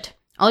that shit.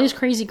 All these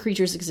crazy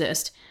creatures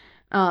exist,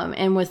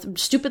 and with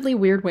stupidly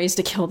weird ways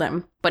to kill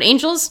them. But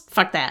angels?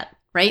 Fuck that,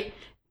 right?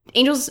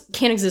 Angels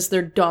can't exist.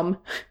 They're dumb.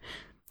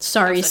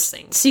 Sorry,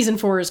 season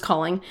 4 is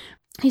calling.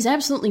 He's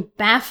absolutely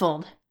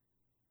baffled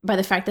by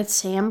the fact that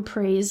Sam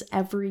prays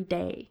every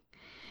day.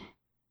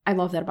 I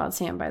love that about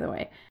Sam, by the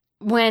way.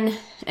 When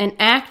an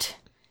act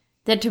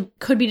that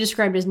could be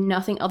described as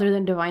nothing other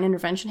than divine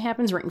intervention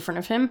happens right in front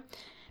of him,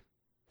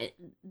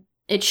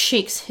 it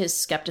shakes his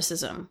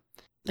skepticism.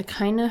 It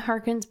kind of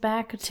harkens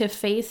back to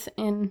faith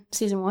in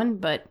season 1,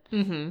 but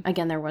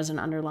again, there was an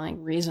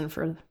underlying reason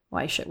for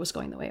why shit was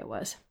going the way it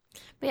was.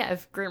 But yeah,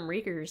 if Grim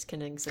Reapers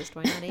can exist,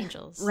 why not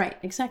angels? Right,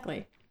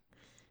 exactly.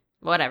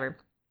 Whatever.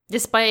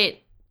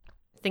 Despite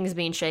things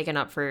being shaken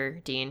up for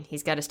Dean,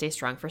 he's got to stay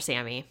strong for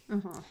Sammy.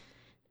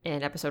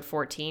 In episode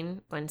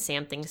 14, when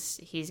Sam thinks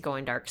he's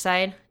going dark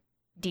side,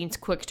 Dean's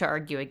quick to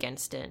argue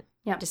against it,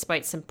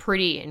 despite some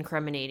pretty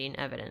incriminating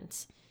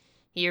evidence.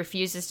 He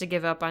refuses to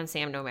give up on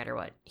Sam no matter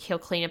what. He'll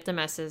clean up the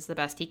messes the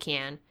best he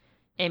can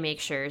and make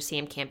sure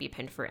Sam can't be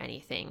pinned for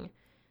anything.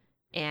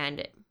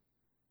 And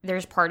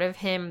there's part of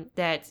him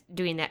that's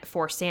doing that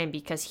for Sam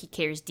because he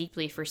cares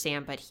deeply for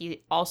Sam, but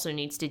he also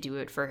needs to do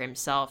it for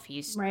himself.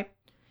 He's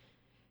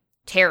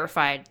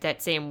terrified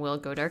that Sam will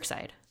go dark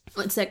side.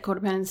 It's that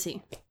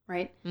codependency,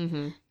 right?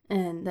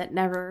 And that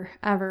never,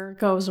 ever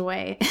goes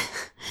away.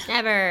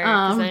 Never.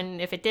 Because then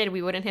if it did,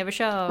 we wouldn't have a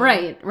show.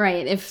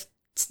 Right. If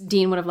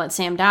Dean would have let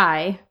Sam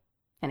die.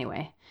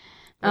 Anyway.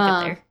 We'll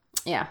get there.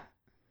 Yeah.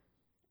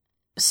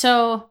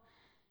 So,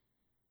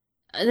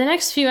 the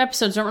next few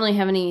episodes don't really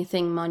have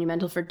anything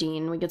monumental for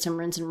Dean. We get some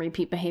rinse and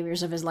repeat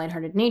behaviors of his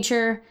lighthearted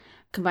nature,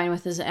 combined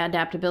with his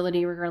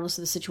adaptability regardless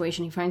of the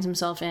situation he finds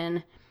himself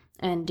in.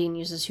 And Dean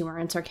uses humor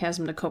and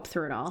sarcasm to cope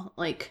through it all.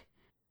 Like,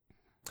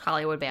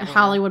 Hollywood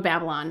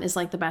Babylon is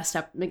like the best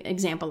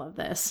example of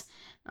this,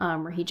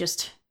 where he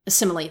just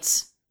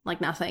assimilates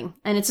like nothing.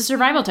 And it's a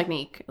survival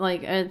technique.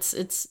 Like,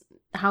 it's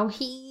how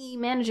he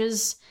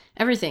manages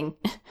everything.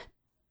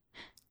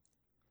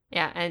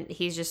 Yeah, and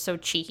he's just so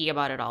cheeky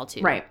about it all,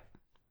 too. Right.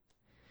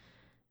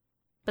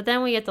 But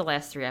then we get the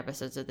last 3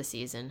 episodes of the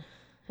season.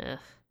 Ugh.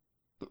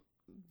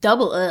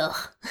 Double ugh.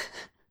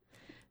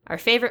 Our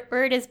favorite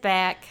word is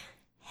back.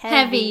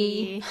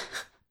 Heavy.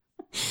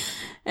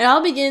 It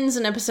all begins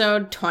in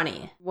episode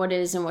 20. What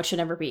is and what should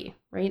ever be,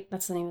 right?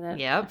 That's the name of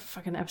that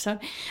fucking episode.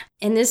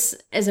 And this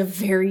is a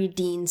very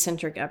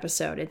Dean-centric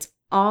episode. It's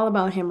all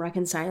about him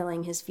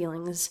reconciling his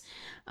feelings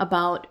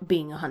about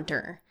being a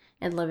hunter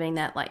and living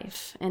that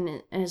life.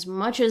 And as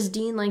much as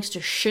Dean likes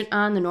to shit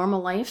on the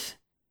normal life,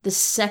 the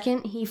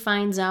second he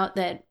finds out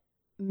that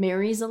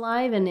Mary's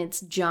alive and it's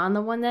John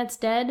the one that's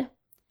dead,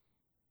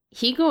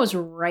 he goes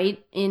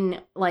right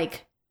in,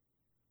 like,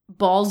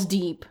 balls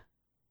deep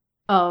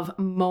of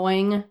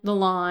mowing the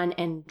lawn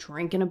and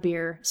drinking a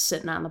beer,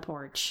 sitting on the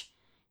porch.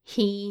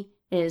 He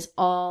is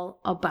all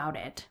about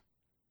it.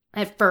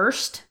 At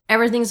first,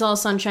 everything's all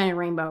sunshine and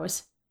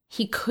rainbows.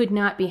 He could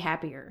not be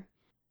happier.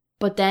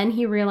 But then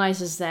he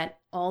realizes that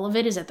all of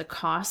it is at the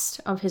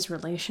cost of his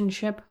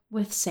relationship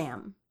with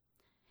Sam.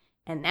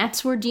 And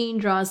that's where Dean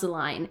draws the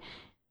line.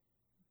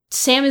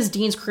 Sam is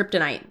Dean's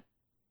kryptonite.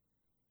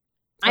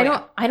 I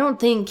don't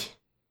think,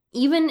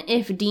 even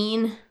if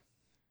Dean...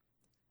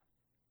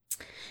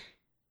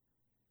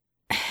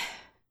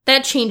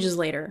 That changes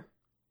later.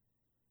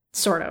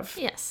 Sort of.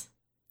 Yes.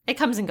 It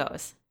comes and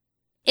goes.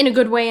 in a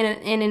good way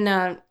and in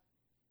a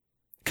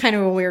kind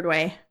of a weird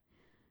way.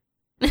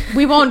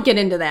 We won't get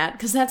into that,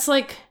 because that's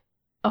like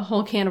a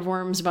whole can of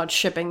worms about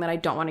shipping that I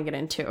don't want to get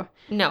into.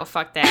 No,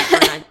 fuck that.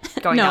 We're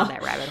not going down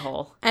that rabbit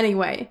hole.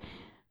 Anyway,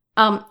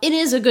 it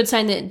is a good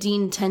sign that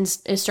Dean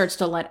starts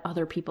to let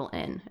other people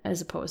in,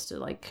 as opposed to,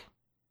 like,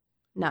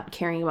 not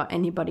caring about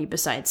anybody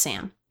besides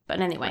Sam. But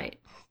anyway, right.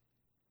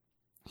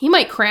 He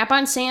might crap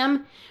on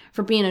Sam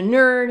for being a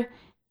nerd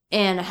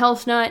and a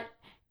health nut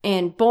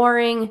and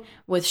boring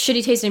with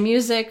shitty taste in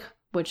music,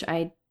 which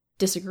I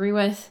disagree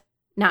with.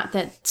 Not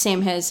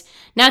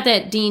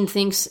that Dean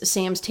thinks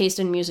Sam's taste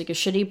in music is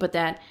shitty, but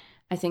that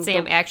I think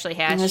Sam actually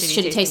has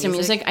shitty taste in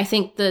music. I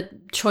think the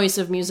choice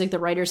of music the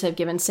writers have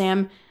given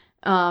Sam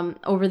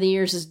over the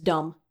years is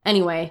dumb.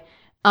 Anyway,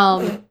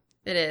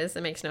 it is.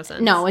 It makes no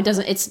sense. No, it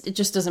doesn't. It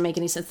just doesn't make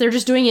any sense. They're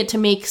just doing it to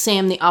make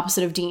Sam the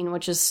opposite of Dean,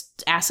 which is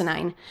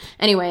asinine.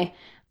 Anyway,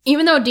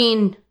 even though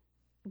Dean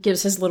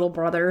gives his little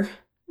brother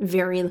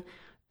very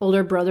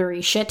older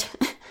brothery shit,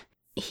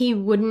 he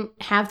wouldn't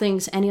have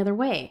things any other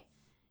way.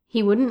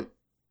 He wouldn't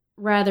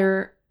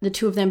rather the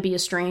two of them be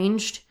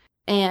estranged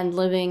and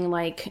living,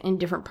 like, in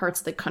different parts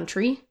of the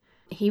country.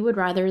 He would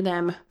rather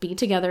them be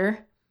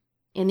together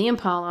in the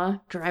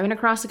Impala, driving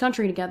across the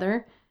country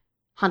together,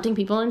 hunting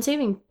people and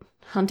saving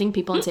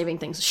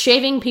things.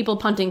 Shaving people,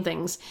 punting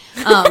things.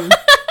 I've never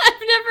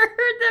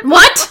heard that before.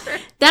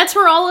 What? That's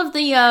where all of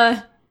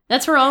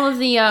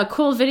the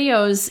cool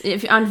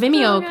videos on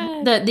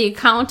Vimeo, the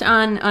account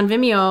on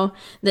Vimeo,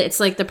 it's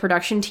like the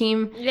production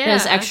team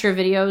has extra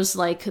videos,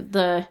 like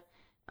the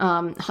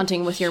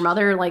hunting with your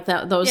mother, like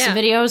those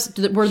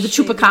videos were the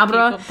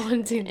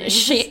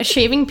chupacabra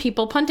shaving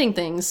people, punting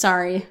things.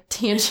 Sorry,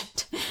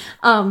 tangent.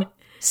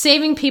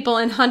 Saving people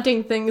and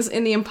hunting things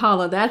in the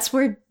Impala. That's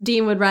where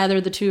Dean would rather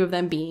the two of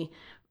them be,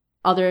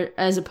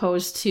 as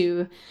opposed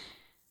to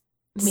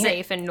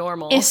safe and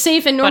normal.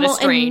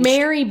 And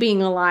Mary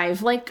being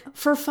alive. Like,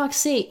 for fuck's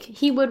sake,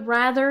 he would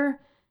rather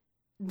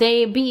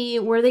they be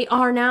where they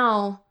are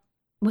now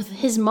with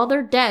his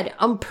mother dead,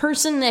 a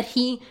person that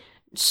he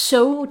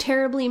so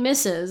terribly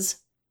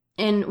misses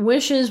and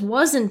wishes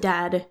wasn't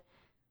dead.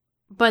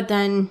 But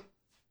then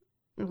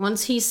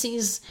once he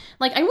sees,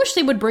 like, I wish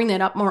they would bring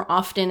that up more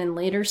often in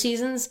later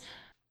seasons,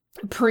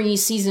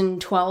 pre-season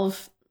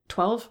 12,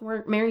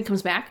 where Mary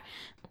comes back.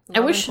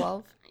 11, I wish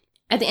 12.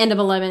 At the end of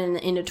 11 and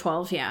into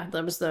 12, yeah,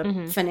 that was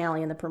the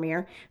finale and the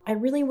premiere. I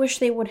really wish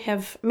they would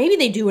have, maybe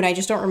they do and I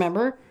just don't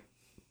remember,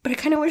 but I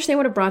kind of wish they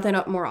would have brought that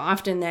up more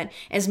often, that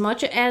as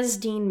much as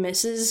Dean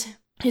misses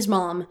his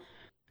mom,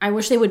 I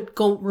wish they would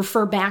go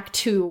refer back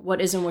to what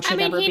is and what should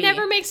never be. He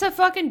never makes a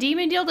fucking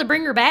demon deal to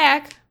bring her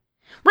back.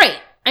 Right.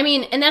 I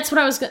mean, and that's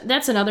what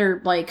that's another,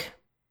 like,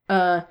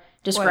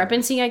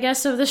 discrepancy, I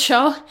guess, of the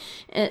show.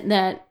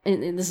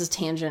 This is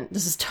tangent.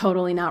 This is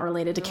totally not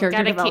related to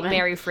character development. Gotta keep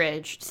Mary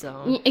fridged,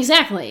 so.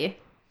 Exactly.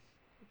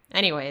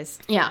 Anyways.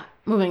 Yeah,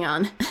 moving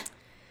on.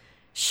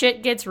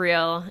 Shit gets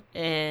real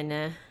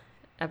in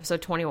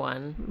episode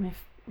 21.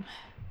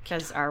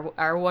 Because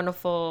our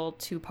wonderful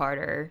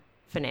two-parter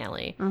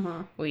finale,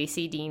 we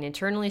see Dean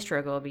internally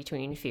struggle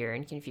between fear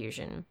and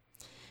confusion.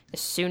 As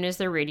soon as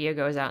the radio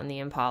goes out in the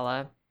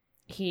Impala,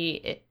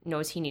 he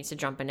knows he needs to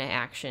jump into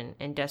action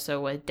and does so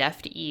with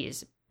deft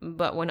ease.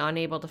 But when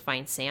unable to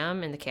find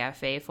Sam in the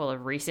cafe full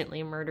of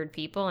recently murdered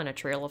people and a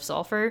trail of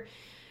sulfur,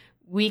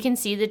 we can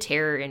see the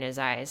terror in his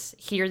eyes,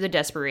 hear the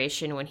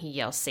desperation when he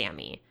yells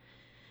Sammy.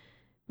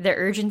 The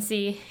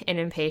urgency and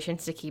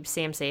impatience to keep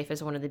Sam safe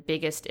is one of the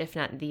biggest, if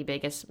not the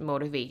biggest,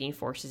 motivating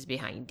forces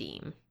behind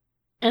Dean.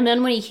 And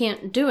then when he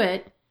can't do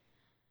it,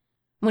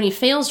 when he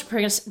fails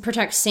to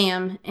protect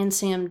Sam and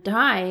Sam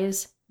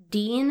dies,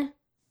 Dean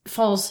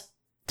falls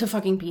to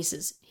fucking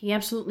pieces. He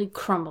absolutely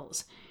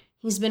crumbles.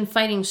 He's been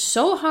fighting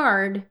so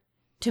hard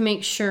to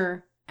make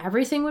sure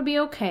everything would be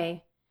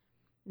okay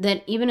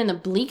that even in the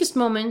bleakest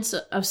moments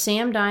of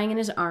Sam dying in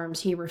his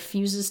arms, he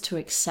refuses to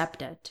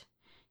accept it.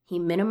 He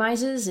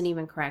minimizes and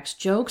even cracks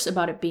jokes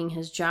about it being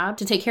his job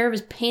to take care of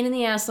his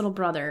pain-in-the-ass little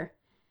brother.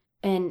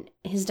 And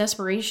his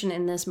desperation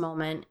in this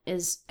moment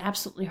is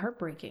absolutely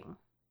heartbreaking.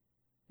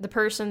 The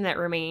person that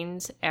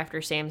remains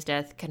after Sam's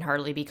death can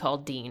hardly be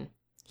called Dean.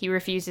 He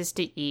refuses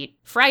to eat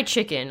fried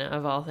chicken,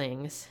 of all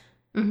things.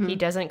 He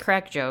doesn't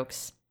crack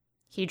jokes.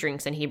 He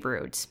drinks and he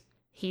broods.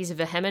 He's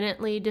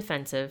vehemently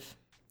defensive,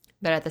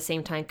 but at the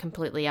same time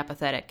completely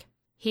apathetic.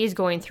 He's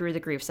going through the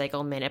grief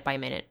cycle minute by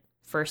minute.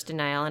 First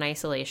denial and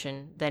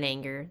isolation, then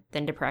anger,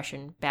 then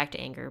depression, back to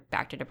anger,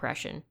 back to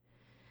depression.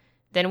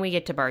 Then we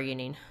get to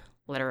bargaining,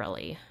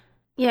 literally.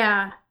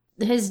 Yeah,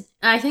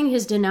 I think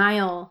his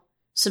denial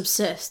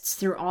subsists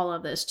through all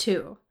of this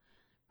too,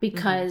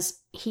 because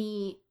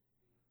he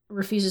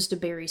refuses to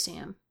bury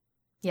Sam.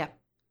 Yeah,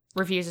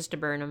 refuses to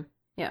burn him.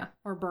 Yeah,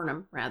 or burn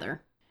him,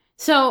 rather.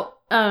 So,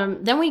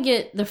 then we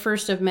get the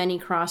first of many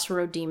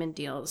Crossroad Demon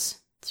deals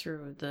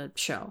through the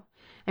show.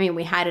 I mean,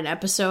 we had an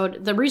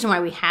episode. The reason why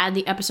we had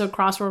the episode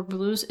Crossroad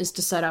Blues is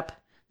to set up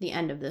the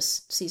end of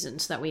this season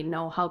so that we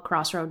know how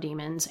Crossroad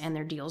Demons and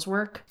their deals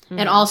work.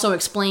 It also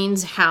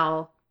explains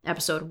how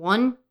episode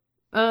 1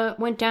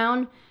 went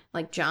down,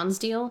 like John's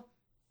deal.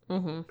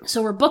 Mm-hmm.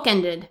 So we're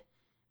bookended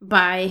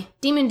by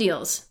demon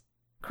deals.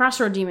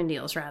 Crossroad demon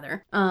deals,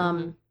 rather.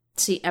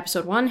 See,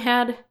 episode 1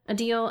 had a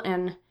deal,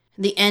 and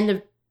the end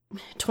of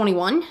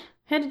 21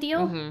 had a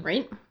deal,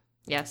 right?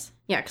 Yes.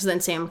 Yeah, because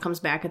then Sam comes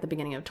back at the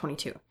beginning of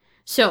 22.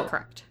 So,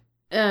 correct.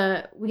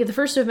 We get the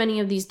first of many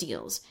of these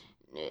deals.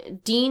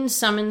 Dean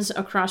summons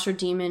a Crossroad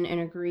demon and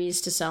agrees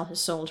to sell his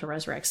soul to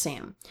resurrect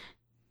Sam.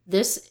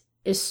 This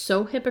is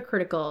so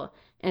hypocritical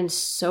and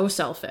so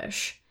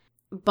selfish,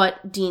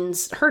 but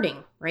Dean's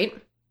hurting, right?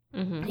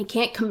 Mm-hmm.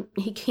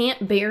 He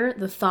can't bear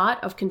the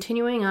thought of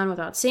continuing on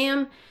without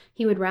Sam.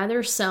 He would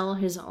rather sell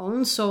his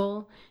own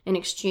soul in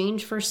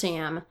exchange for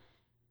Sam.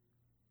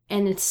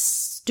 And it's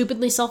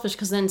stupidly selfish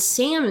because then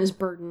Sam is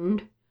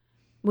burdened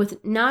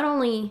with not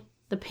only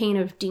the pain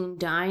of Dean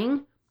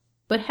dying,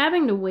 but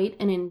having to wait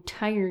an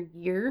entire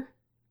year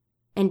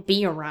and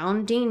be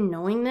around Dean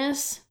knowing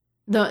this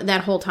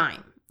that whole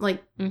time.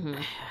 Like,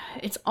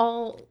 it's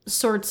all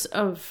sorts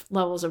of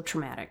levels of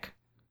traumatic.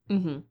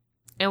 Mm-hmm.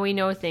 And we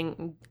know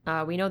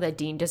that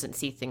Dean doesn't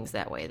see things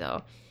that way,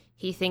 though.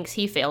 He thinks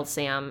he failed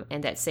Sam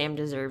and that Sam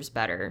deserves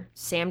better.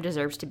 Sam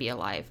deserves to be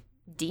alive.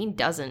 Dean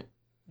doesn't.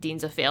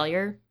 Dean's a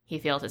failure. He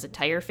failed his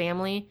entire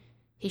family.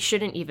 He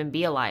shouldn't even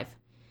be alive.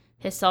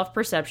 His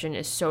self-perception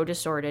is so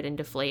distorted and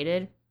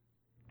deflated.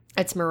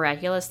 It's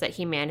miraculous that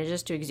he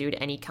manages to exude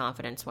any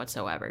confidence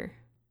whatsoever.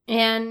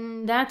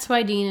 And that's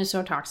why Dean is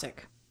so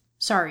toxic.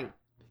 Sorry.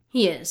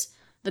 He is.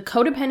 The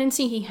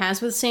codependency he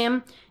has with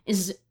Sam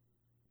is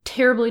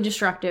terribly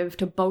destructive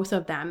to both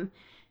of them.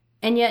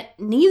 And yet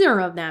neither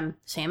of them,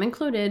 Sam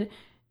included,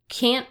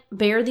 can't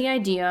bear the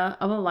idea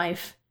of a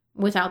life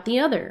without the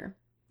other.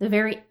 The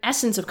very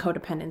essence of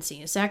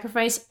codependency is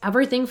sacrifice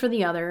everything for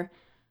the other,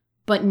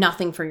 but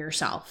nothing for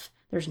yourself.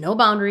 There's no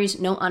boundaries,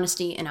 no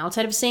honesty, and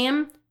outside of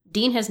Sam,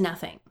 Dean has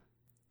nothing.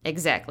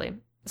 Exactly.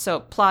 So,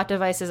 plot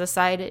devices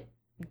aside,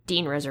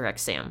 Dean resurrects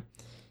Sam.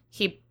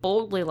 He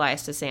boldly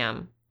lies to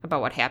Sam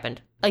about what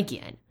happened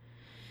again.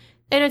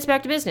 And it's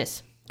back to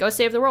business. Go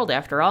save the world,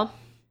 after all.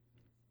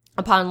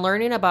 Upon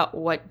learning about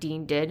what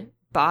Dean did,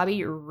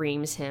 Bobby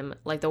reams him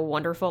like the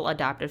wonderful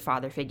adopted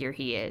father figure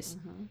he is.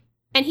 Mm-hmm.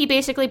 And he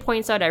basically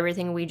points out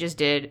everything we just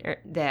did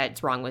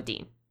that's wrong with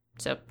Dean.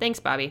 So, thanks,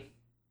 Bobby.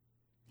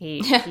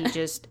 He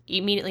just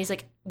immediately is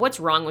like, what's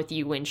wrong with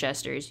you,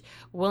 Winchesters?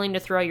 Willing to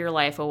throw your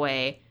life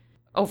away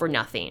over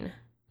nothing.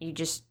 You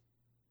just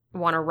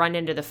want to run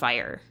into the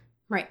fire.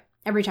 Right.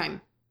 Every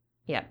time.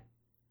 Yeah.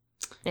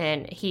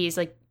 And he's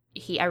like,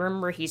 I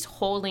remember he's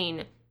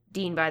holding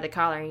Dean by the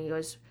collar and he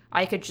goes,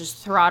 I could just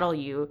throttle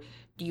you.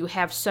 You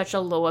have such a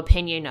low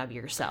opinion of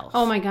yourself.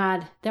 Oh my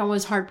God. That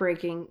was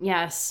heartbreaking.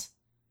 Yes.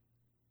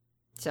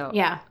 So,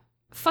 yeah.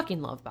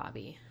 Fucking love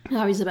Bobby.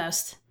 Oh, he's the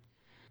best.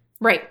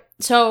 Right.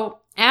 So,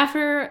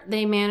 after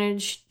they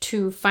manage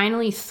to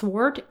finally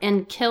thwart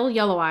and kill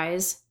Yellow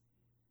Eyes.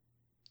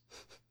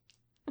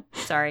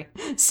 Sorry.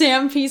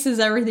 Sam pieces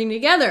everything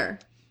together.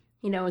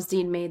 He knows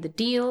Dean made the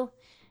deal.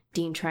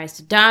 Dean tries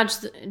to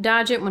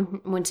dodge it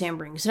when Sam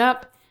brings it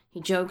up. He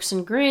jokes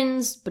and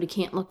grins, but he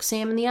can't look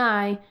Sam in the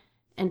eye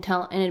and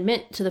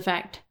admit to the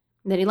fact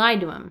that he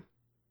lied to him.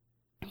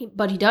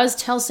 But he does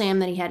tell Sam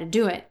that he had to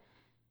do it.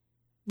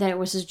 That it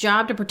was his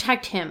job to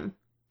protect him.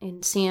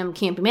 And Sam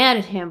can't be mad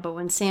at him, but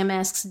when Sam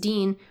asks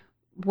Dean,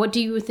 what do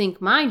you think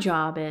my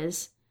job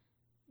is?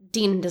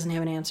 Dean doesn't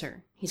have an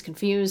answer. He's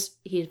confused.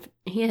 He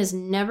has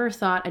never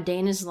thought a day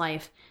in his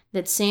life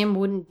that Sam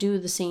wouldn't do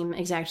the same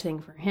exact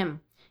thing for him.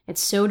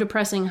 It's so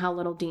depressing how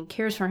little Dean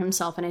cares for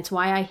himself, and it's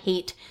why I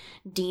hate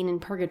Dean in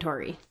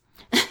Purgatory.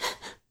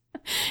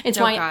 It's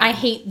why God. I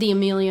hate the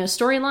Amelia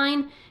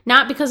storyline,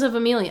 not because of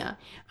Amelia.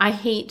 I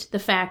hate the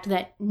fact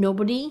that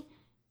nobody,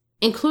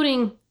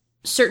 including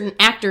certain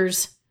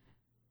actors,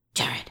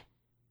 Jared,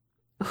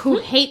 who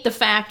hate the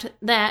fact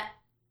that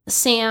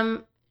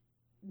Sam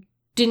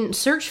didn't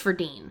search for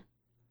Dean.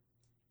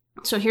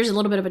 So here's a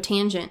little bit of a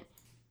tangent.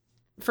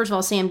 First of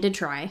all, Sam did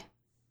try,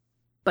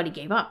 but he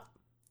gave up.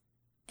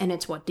 And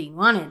it's what Dean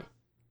wanted.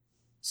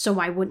 So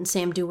why wouldn't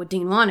Sam do what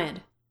Dean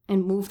wanted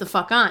and move the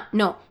fuck on?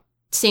 No,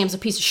 Sam's a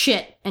piece of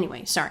shit.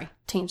 Anyway, sorry.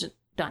 Tangent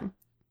done.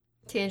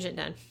 Tangent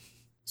done.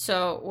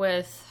 So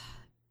with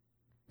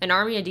an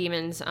army of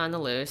demons on the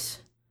loose,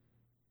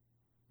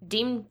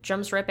 Dean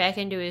jumps right back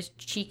into his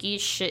cheeky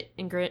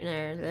shit-eating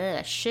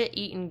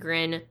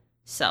grin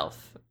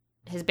self.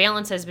 His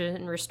balance has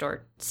been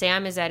restored.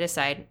 Sam is at his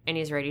side, and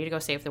he's ready to go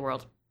save the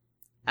world.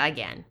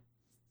 Again.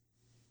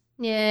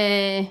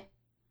 Yay.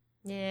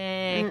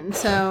 Yay. And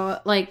so,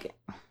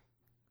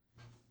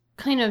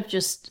 kind of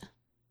just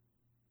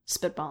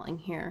spitballing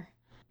here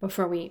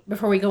before we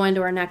go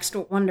into our next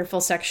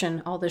wonderful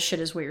section, All This Shit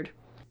Is Weird.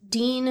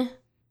 Dean,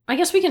 I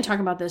guess we can talk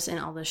about this in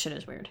All This Shit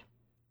Is Weird.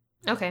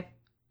 Okay.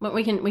 But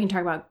we can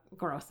talk about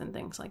growth and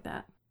things like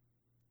that.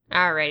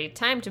 Alrighty,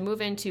 time to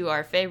move into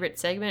our favorite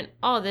segment,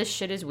 All This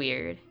Shit Is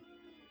Weird.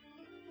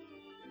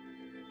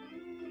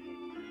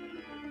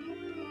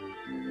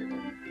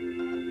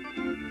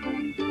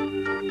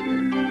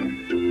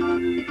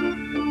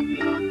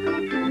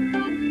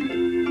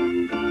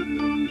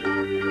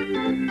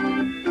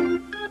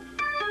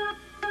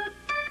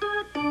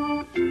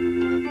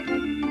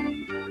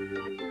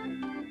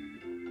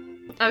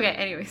 Okay,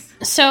 anyways.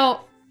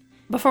 So,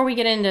 before we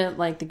get into,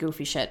 like, the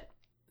goofy shit,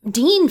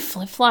 Dean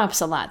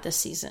flip-flops a lot this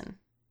season.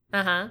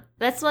 Uh-huh.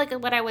 That's, like,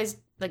 what I was,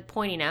 like,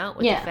 pointing out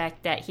with the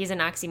fact that he's an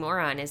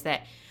oxymoron, is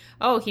that,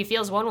 he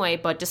feels one way,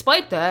 but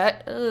despite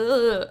that,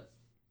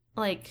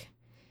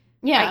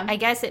 yeah, I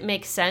guess it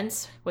makes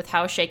sense with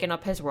how shaken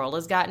up his world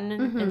has gotten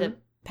in the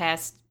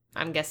past,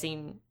 I'm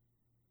guessing,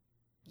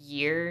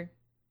 year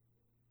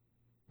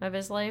of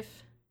his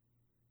life.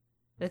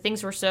 The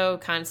things were so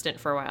constant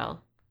for a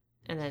while,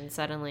 and then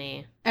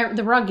suddenly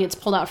the rug gets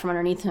pulled out from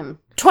underneath him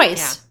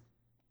twice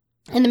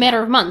in the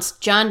matter of months.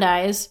 John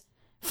dies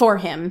for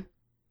him,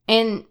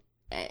 and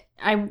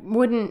I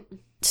wouldn't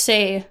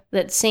say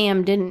that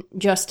Sam didn't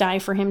just die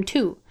for him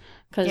too,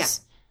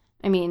 because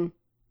I mean,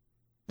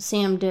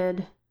 Sam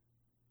did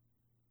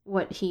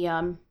what he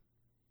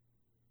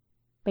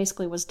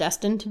basically was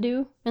destined to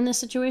do in this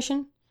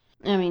situation.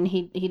 I mean,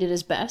 he did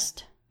his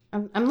best.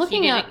 I'm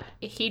looking up.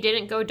 He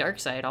didn't go dark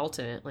side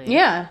ultimately.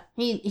 Yeah,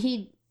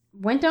 he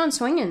went down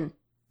swinging.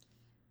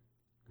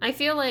 I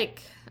feel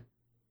like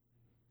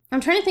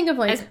I'm trying to think of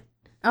like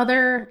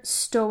other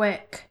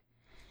stoic.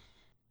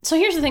 So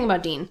here's the thing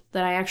about Dean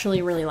that I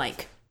actually really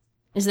like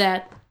is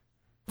that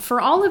for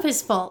all of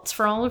his faults,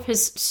 for all of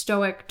his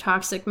stoic,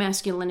 toxic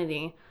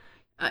masculinity,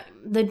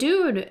 the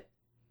dude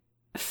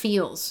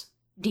feels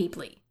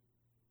deeply.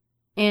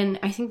 And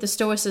I think the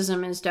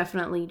stoicism is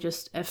definitely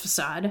just a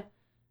facade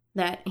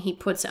that he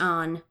puts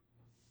on,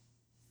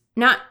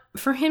 not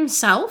for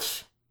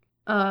himself,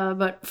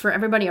 but for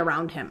everybody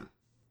around him.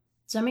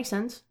 Does that make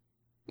sense?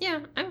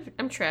 Yeah,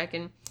 I'm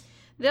tracking.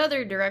 The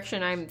other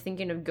direction I'm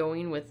thinking of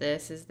going with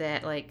this is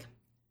that, like,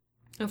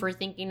 if we're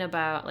thinking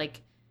about,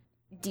 like,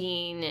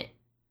 Dean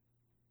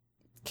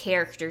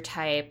character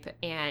type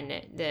and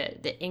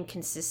the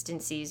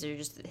inconsistencies or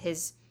just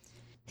his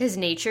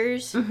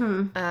natures,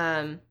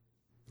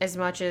 as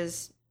much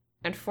as,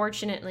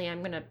 unfortunately, I'm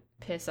going to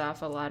piss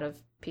off a lot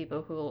of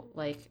people who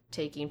like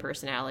taking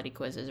personality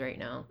quizzes right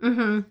now.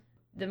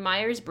 The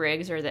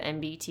Myers-Briggs or the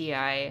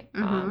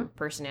MBTI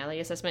personality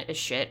assessment is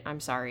shit.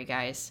 I'm sorry,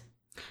 guys.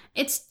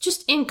 It's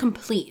just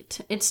incomplete.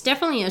 It's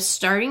definitely a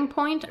starting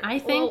point, I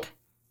think.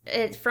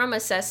 From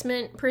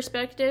assessment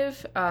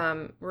perspective,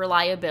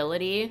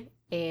 reliability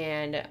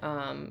and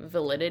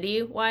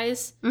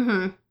validity-wise,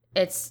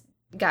 it's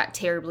got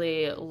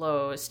terribly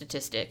low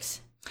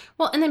statistics.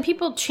 Well, and then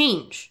people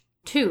change,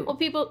 too. Well,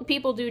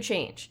 people do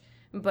change.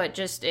 But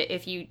just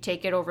if you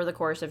take it over the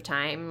course of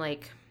time,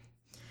 like,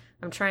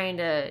 I'm trying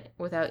to,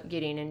 without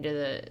getting into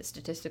the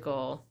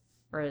statistical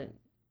or,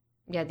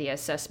 the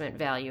assessment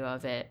value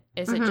of it,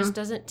 is it just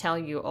doesn't tell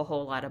you a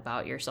whole lot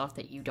about yourself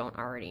that you don't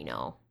already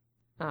know.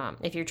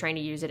 If you're trying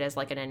to use it as,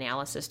 like, an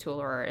analysis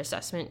tool or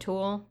assessment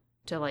tool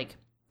to, like,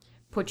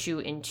 put you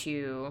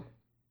into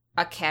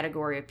a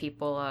category of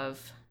people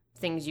of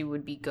things you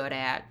would be good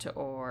at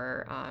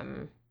or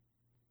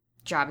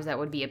jobs that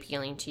would be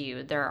appealing to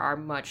you, there are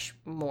much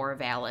more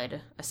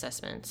valid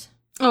assessments.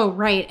 Oh,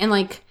 right. And,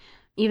 like,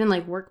 even,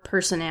 like, work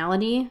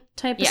personality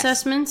type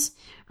assessments.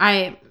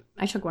 I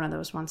took one of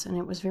those once, and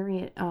it was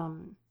very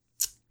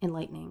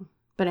enlightening.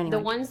 But anyway.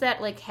 The ones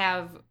that, like,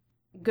 have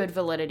good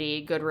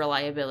validity, good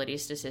reliability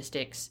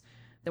statistics,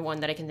 the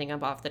one that I can think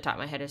of off the top of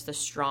my head is the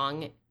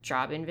Strong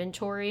Job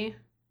Inventory,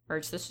 or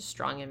it's this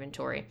Strong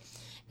Inventory.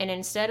 And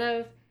instead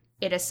of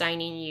it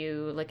assigning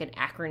you, like, an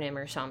acronym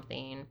or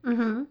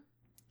something,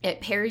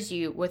 it pairs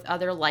you with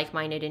other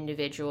like-minded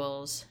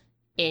individuals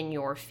in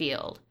your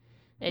field.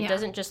 It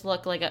doesn't just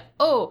look like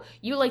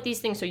you like these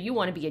things, so you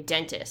want to be a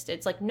dentist.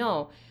 It's like,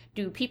 no,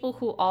 do people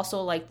who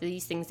also like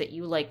these things that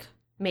you like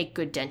make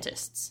good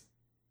dentists?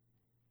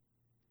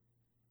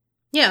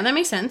 Yeah, that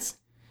makes sense.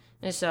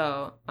 And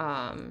so,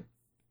 and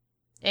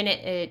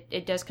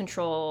it does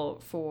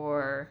control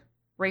for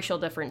racial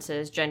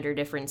differences, gender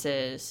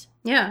differences.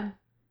 Yeah.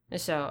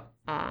 So,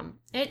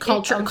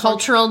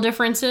 cultural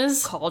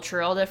differences.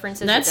 Cultural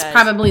differences. That's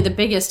probably the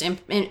biggest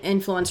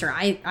influencer,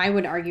 I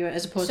would argue,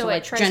 as opposed to,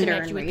 like, gender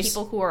and race.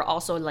 People who are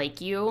also like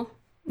you.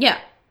 Yeah.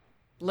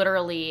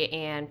 Literally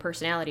and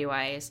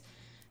personality-wise,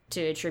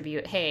 to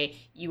attribute, hey,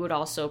 you would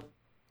also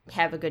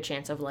have a good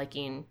chance of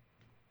liking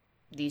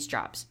these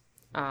jobs.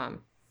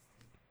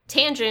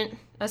 Tangent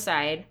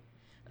aside,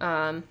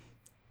 I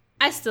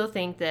still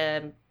think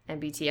the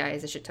MBTI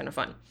is a shit ton of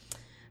fun.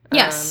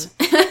 Yes.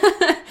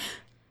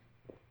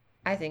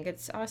 I think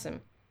it's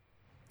awesome.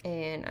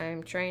 And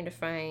I'm trying to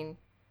find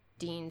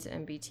Dean's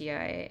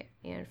MBTI.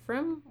 And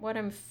from what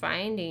I'm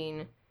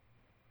finding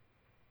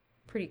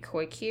pretty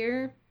quick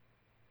here.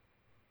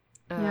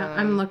 Yeah,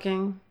 I'm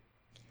looking.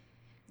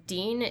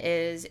 Dean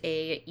is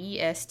a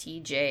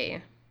ESTJ.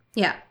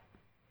 Yeah.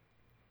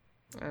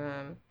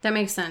 That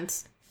makes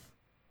sense.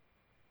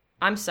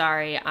 I'm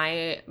sorry.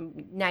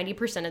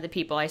 90% of the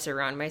people I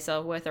surround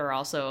myself with are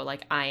also,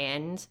 like,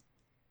 INs.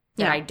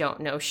 That I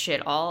don't know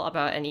shit all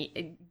about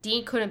any.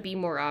 Dean couldn't be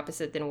more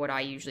opposite than what I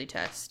usually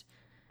test.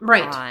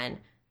 Right.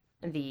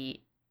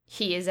 He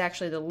is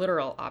actually the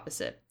literal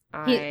opposite.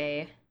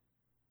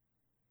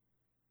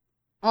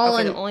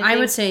 I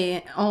would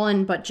say all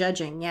in but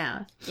judging,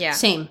 yeah. Yeah.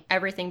 Same.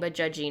 Everything but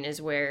judging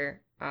is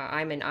where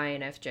I'm an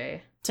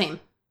INFJ. Same.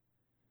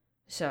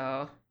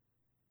 So,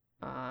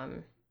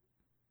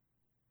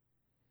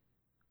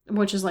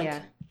 which is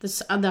like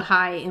the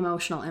high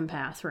emotional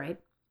empath, right?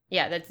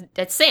 Yeah,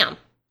 that's Sam.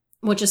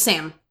 Which is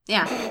Sam.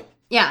 Yeah.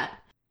 Yeah.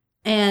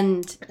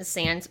 And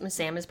Sam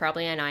is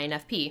probably an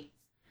INFP.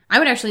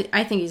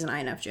 I think he's an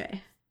INFJ.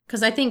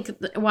 Because I think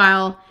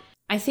while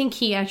I think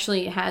he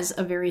actually has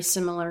a very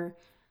similar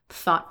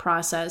thought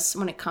process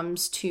when it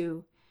comes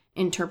to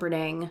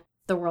interpreting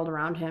the world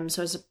around him.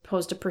 So as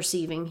opposed to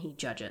perceiving, he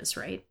judges,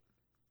 right?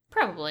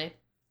 Probably.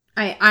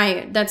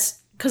 That's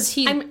because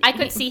I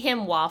could see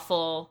him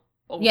waffle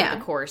over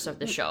the course of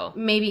the show.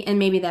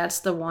 Maybe that's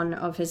the one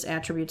of his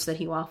attributes that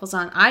he waffles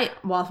on. I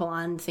waffle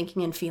on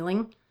thinking and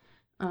feeling.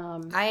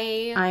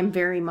 I'm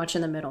very much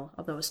in the middle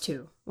of those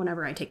two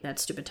whenever I take that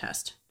stupid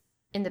test.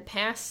 In the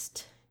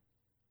past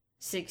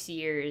 6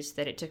 years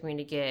that it took me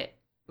to get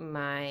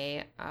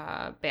my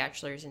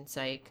bachelor's in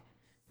psych,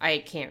 I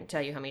can't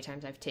tell you how many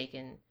times I've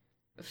taken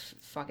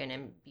fucking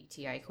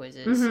MBTI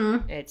quizzes.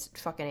 Mm-hmm. It's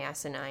fucking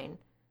asinine.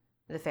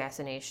 The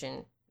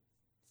fascination.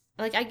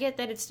 Like, I get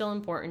that it's still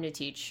important to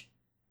teach.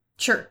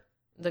 Sure.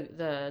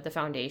 The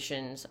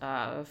foundations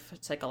of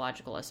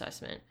psychological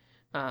assessment.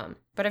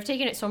 But I've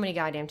taken it so many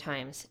goddamn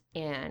times,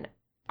 and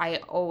I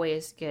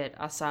always get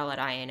a solid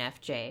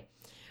INFJ,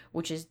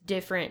 which is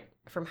different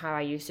from how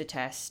I used to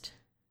test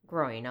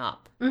growing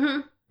up.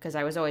 Mm-hmm. Because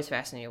I was always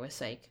fascinated with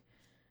psych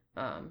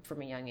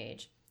from a young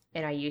age.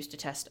 And I used to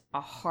test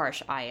a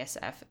harsh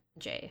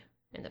ISFJ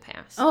in the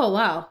past. Oh,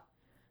 wow.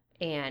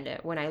 And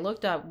when I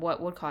looked up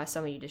what would cause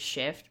somebody to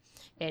shift,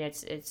 and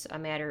it's a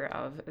matter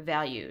of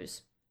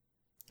values.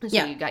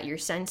 So you got your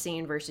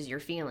sensing versus your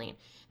feeling.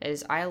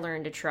 As I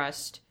learned to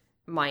trust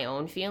my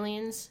own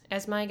feelings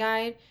as my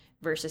guide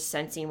versus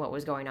sensing what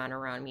was going on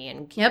around me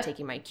and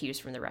taking my cues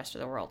from the rest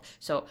of the world.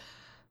 So,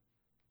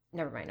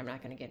 never mind. I'm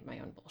not going to get my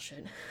own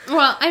bullshit.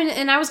 Well,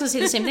 I was going to say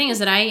the same thing, is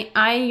that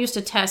I used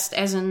to test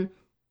as an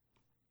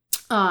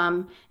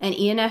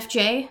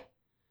ENFJ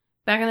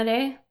back in the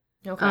day.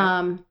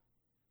 Okay.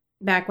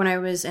 Back when I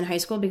was in high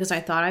school, because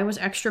I thought I was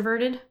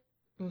extroverted.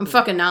 Mm-hmm. I'm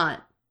fucking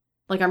not.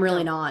 Like, I'm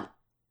really not.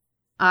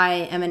 I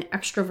am an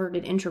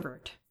extroverted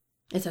introvert.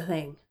 It's a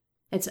thing.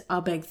 It's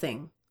a big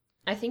thing.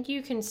 I think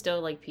you can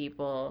still like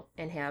people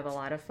and have a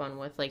lot of fun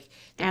with like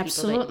the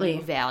Absolutely. people that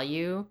you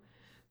value.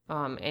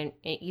 And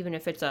even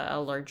if it's a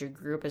larger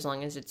group, as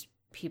long as it's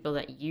people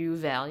that you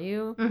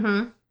value,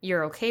 mm-hmm.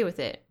 you're okay with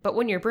it. But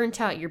when you're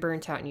burnt out,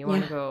 and you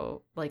want to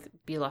go like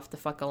be left the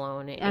fuck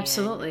alone.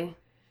 Absolutely.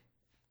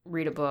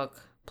 Read a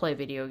book, play a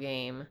video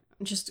game,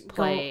 just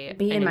play an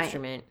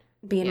instrument.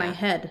 Be in my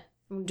head.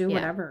 Do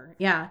whatever.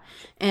 Yeah.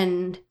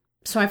 And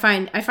so I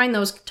find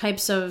those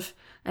types of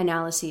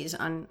analyses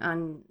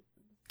on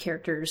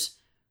characters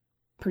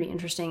pretty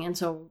interesting. And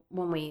so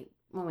when we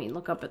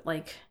look up at,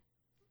 like,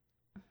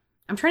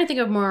 I'm trying to think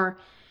of more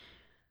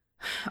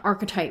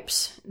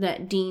archetypes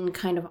that Dean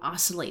kind of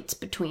oscillates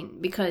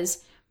between,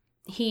 because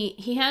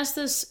he has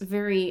this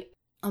very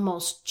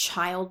almost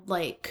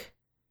childlike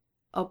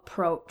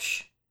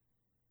approach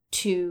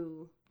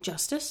to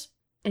justice.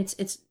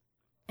 It's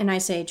and I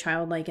say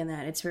childlike in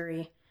that it's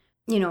very,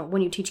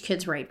 when you teach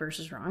kids right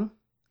versus wrong,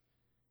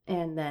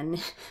 and then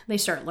they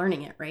start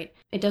learning it, right?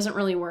 It doesn't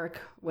really work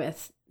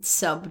with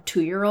sub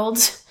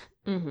 2-year-olds.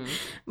 Mm-hmm.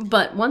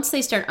 But once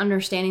they start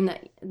understanding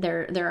that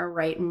there are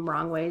right and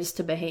wrong ways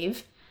to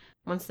behave.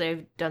 Once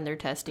they've done their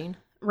testing.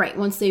 Right.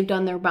 Once they've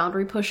done their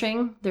boundary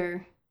pushing,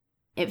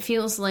 it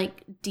feels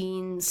like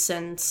Dean's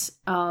sense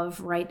of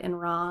right and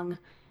wrong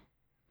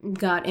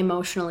got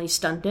emotionally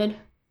stunted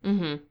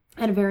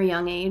at a very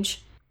young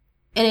age.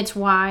 And it's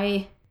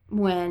why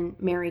when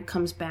Mary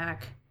comes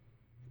back,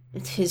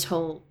 his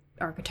whole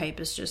archetype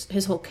is just,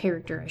 his whole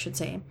character, I should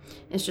say,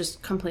 is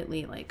just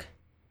completely like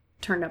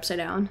turned upside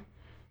down,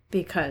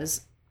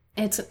 because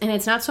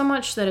it's not so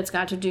much that it's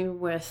got to do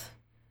with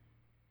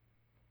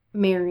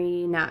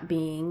Mary not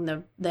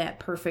being that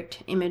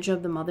perfect image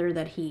of the mother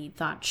that he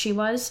thought she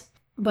was,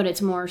 but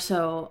it's more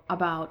so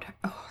about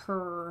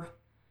her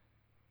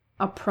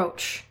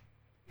approach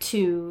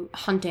to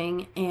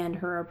hunting and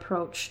her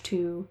approach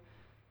to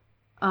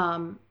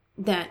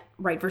that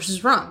right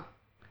versus wrong.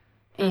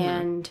 Mm-hmm.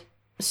 And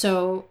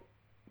so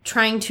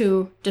trying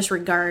to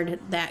disregard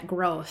that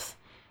growth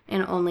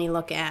and only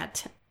look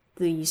at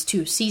these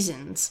 2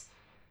 seasons,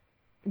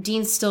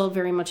 Dean's still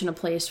very much in a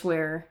place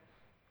where,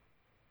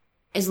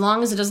 as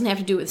long as it doesn't have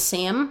to do with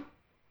Sam,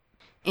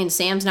 and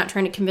Sam's not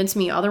trying to convince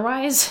me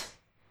otherwise,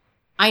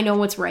 I know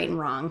what's right and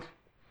wrong,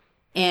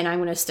 and I'm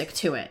going to stick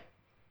to it.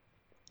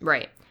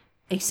 Right.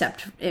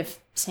 Except if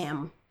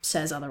Sam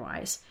says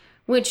otherwise,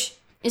 which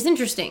is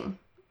interesting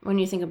when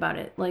you think about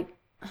it. Like,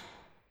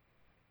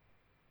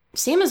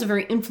 Sam is a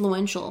very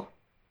influential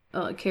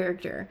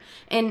character,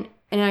 and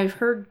I've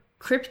heard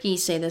Kripke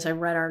say this.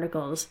 I've read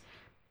articles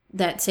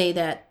that say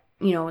that,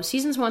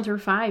 seasons 1 through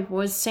 5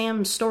 was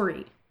Sam's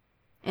story,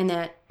 and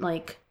that,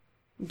 like,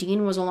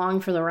 Dean was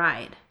along for the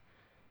ride.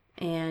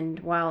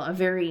 And while a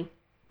very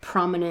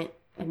prominent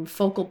and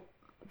focal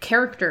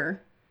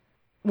character.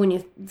 When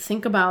you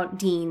think about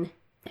Dean,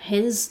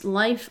 his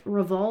life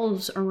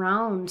revolves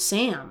around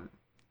Sam.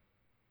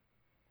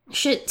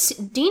 Shit,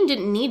 Dean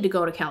didn't need to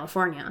go to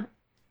California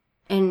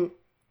and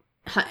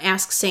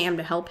ask Sam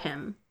to help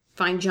him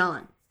find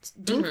John.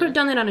 Dean could have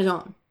done that on his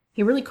own.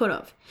 He really could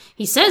have.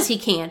 He says he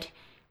can't.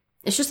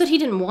 It's just that he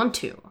didn't want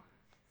to.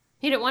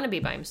 He didn't want to be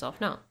by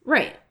himself, no.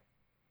 Right.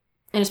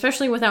 And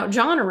especially without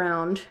John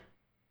around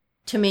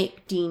to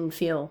make Dean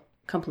feel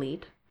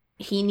complete,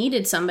 he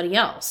needed somebody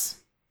else.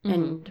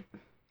 And,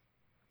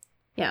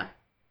 yeah.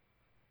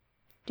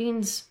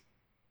 Dean's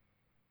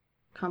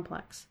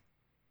complex.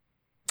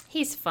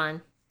 He's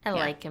fun. I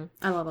like him.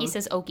 I love him. He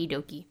says okie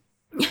dokie.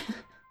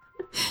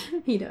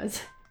 He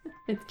does.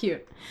 It's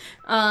cute.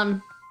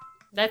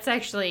 That's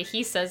actually,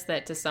 he says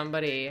that to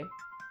somebody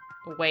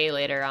way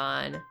later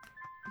on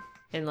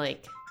in,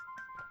 like,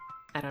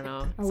 I don't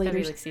know. It's gotta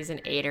be like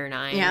season 8 or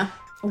 9. Yeah.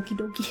 Okie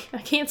dokie.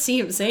 I can't see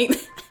him saying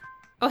that.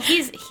 Oh,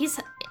 he's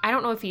I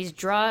don't know if he's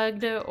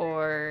drugged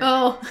or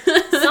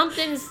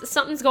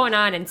something's going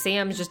on, and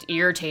Sam's just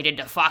irritated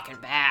to fucking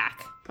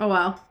back. Oh,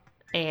 wow.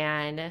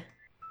 And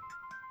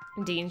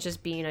Dean's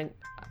just being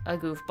a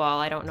goofball.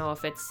 I don't know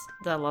if it's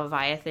the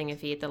Leviathan,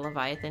 if he ate the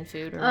Leviathan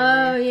food. Remember?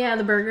 Oh, yeah,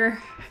 the burger.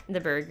 The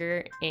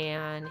burger.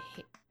 And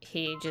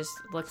he just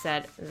looks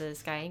at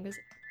this guy and goes,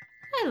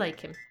 I like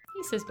him.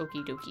 He says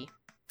okie dokie.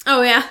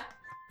 Oh, yeah.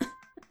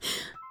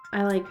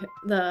 I like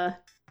I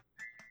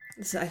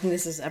think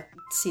this is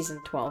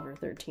season 12 or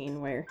 13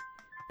 where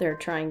they're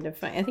trying to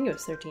find, I think it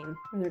was 13,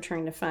 where they're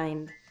trying to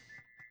find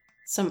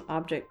some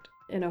object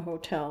in a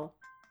hotel.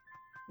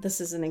 This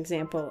is an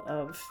example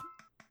of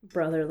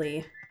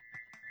brotherly,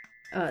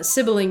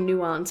 sibling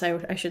nuance,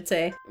 I should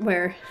say,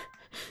 where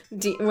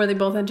they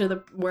both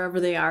enter wherever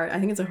they are. I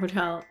think it's a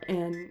hotel,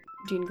 and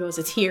Dean goes,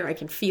 it's here, I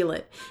can feel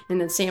it. And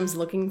then Sam's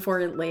looking for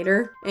it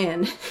later,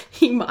 and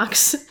he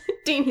mocks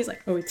Dean. He's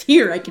like, oh, it's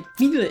here, I can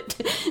feel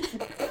it.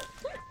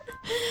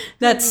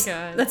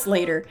 That's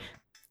later.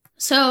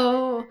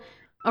 So,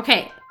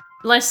 okay,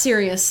 less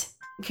serious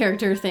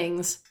character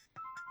things.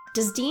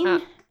 Does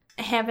Dean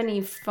have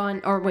any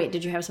fun? Or wait,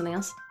 did you have something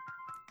else?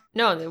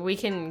 No, we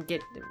can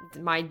get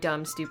my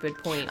dumb, stupid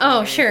point. Oh,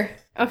 later. Sure.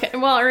 Okay,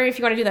 well, or if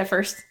you want to do that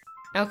first.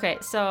 Okay,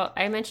 so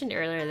I mentioned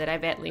earlier that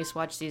I've at least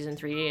watched season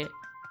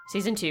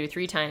 2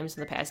 3 times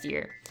in the past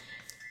year.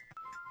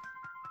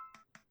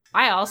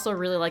 I also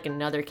really like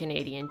another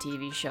Canadian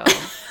TV show.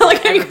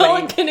 Like, are you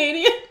calling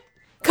Canadian?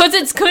 Because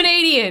it's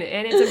Canadian,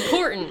 and it's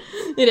important.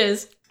 It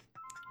is.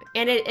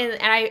 And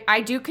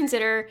I do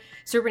consider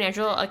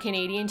Supernatural a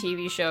Canadian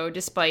TV show,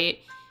 despite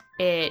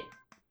it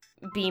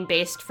being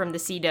based from the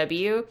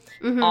CW.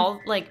 Mm-hmm.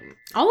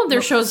 All of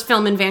their shows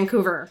film in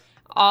Vancouver.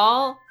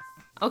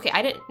 Okay,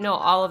 I didn't know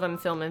all of them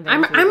film in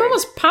Vancouver. I'm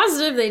almost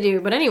positive they do,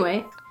 but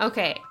anyway.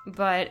 Okay,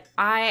 but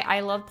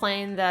I love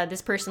playing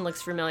this person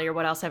looks familiar,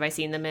 what else have I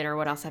seen them in, or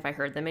what else have I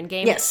heard them in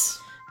game? Yes.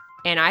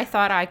 And I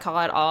thought I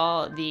caught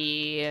all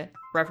the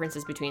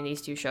references between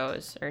these two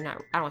shows. Or not,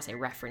 I don't want to say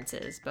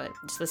references, but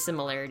just the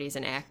similarities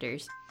in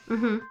actors.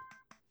 Mm-hmm.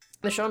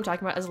 The show I'm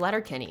talking about is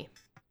Letterkenny.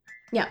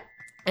 Yeah.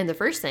 And the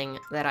first thing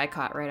that I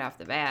caught right off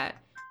the bat,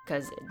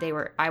 because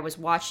I was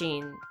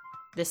watching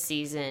this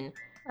season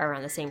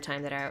around the same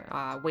time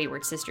that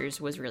Wayward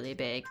Sisters was really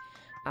big.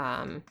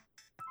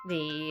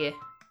 The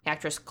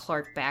actress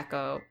Clark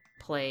Backo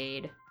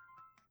played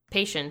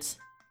Patience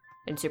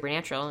in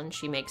Supernatural, and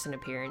she makes an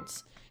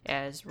appearance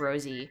as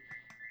Rosie,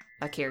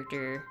 a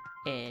character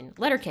in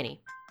Letterkenny.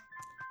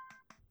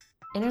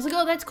 And I was like,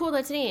 oh, that's cool,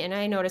 that's neat. And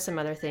I noticed some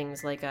other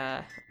things, like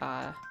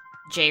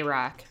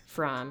J-Rock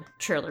from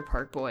Trailer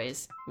Park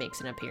Boys makes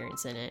an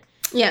appearance in it.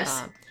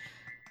 Yes.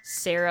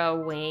 Sarah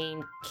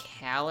Wayne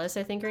Callis,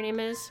 I think her name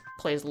is,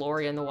 plays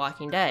Lori in The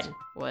Walking Dead,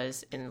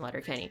 was in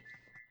Letterkenny.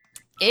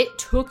 It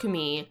took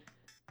me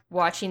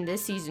watching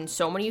this season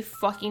so many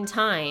fucking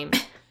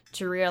times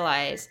to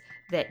realize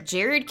that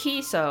Jared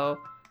Keeso,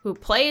 who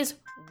plays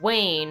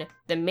Wayne,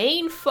 the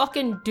main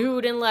fucking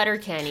dude in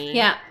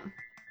Letterkenny,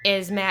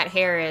 is Matt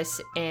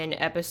Harris in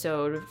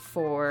episode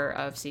 4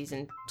 of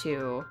season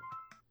 2.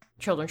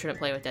 Children Shouldn't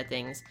Play with Dead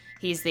Things.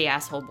 He's the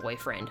asshole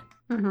boyfriend.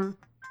 Mm-hmm.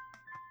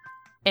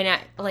 And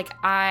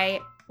I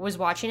was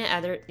watching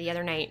it the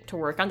other night to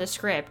work on the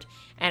script,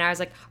 and I was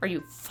like, are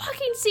you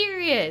fucking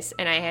serious?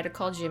 And I had to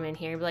call Jim in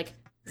here and be like,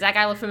 does that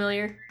guy look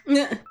familiar?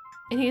 Yeah.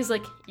 And he was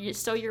like,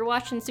 so you're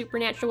watching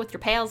Supernatural with your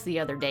pals the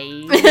other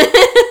day.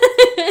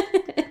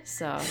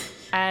 So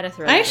I had to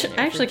throw that in there.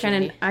 I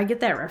actually I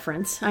get that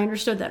reference. I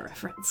understood that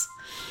reference.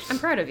 I'm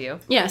proud of you.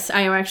 Yes,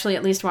 I actually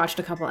at least watched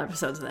a couple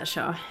episodes of that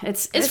show.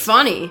 It's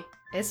funny.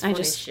 It's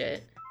funny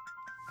shit.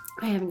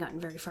 I haven't gotten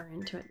very far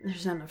into it.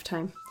 There's not enough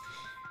time.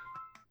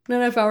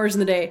 Not enough hours in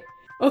the day.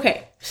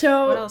 Okay,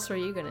 so... What else were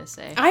you going to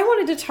say? I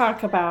wanted to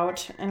talk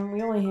about, and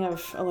we only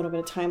have a little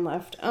bit of time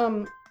left.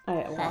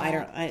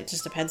 It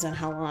just depends on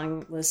how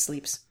long Liz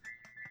sleeps.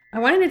 I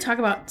wanted to talk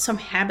about some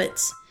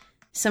habits.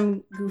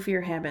 Some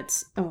goofier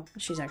habits. Oh,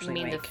 she's actually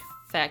awake. You mean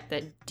the fact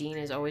that Dean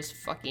is always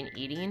fucking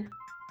eating?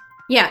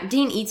 Yeah,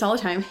 Dean eats all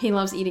the time. He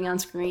loves eating on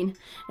screen.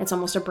 It's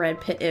almost a Brad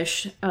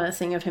Pitt-ish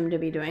thing of him to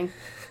be doing.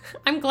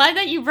 I'm glad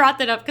that you brought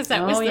that up because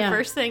that was the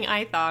first thing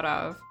I thought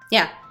of.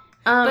 Yeah.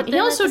 But he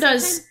also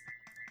does...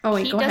 Oh,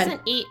 wait, go ahead. He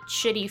doesn't eat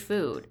shitty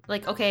food.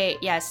 Like, okay,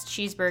 yes,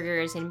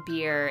 cheeseburgers and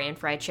beer and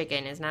fried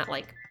chicken is not,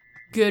 like,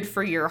 good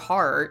for your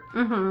heart.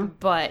 Mm-hmm.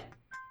 But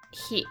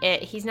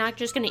he's not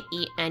just going to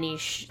eat any,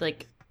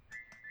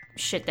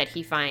 shit that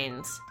he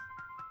finds.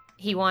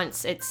 He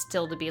wants it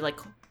still to be, like,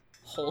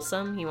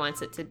 wholesome. He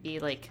wants it to be,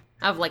 like,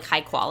 of, like,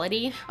 high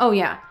quality. Oh,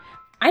 yeah.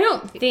 I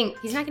don't think...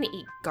 He's not going to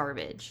eat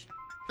garbage.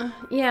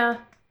 Yeah.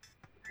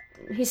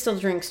 He still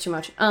drinks too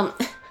much.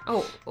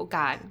 Oh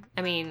God!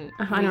 I mean,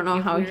 I don't know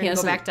how he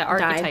has go back to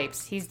archetypes.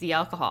 Died. He's the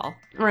alcohol,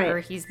 right? Or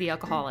he's the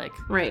alcoholic,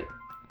 right?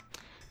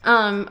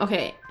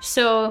 Okay.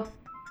 So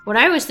what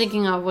I was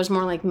thinking of was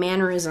more like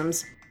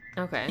mannerisms.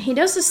 Okay. He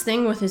does this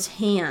thing with his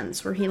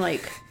hands where he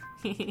like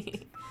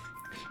he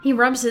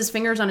rubs his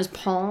fingers on his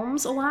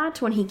palms a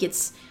lot when he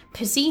gets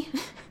pissy,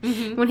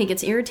 when he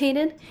gets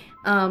irritated.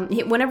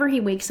 Whenever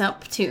he wakes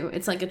up too,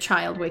 it's like a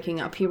child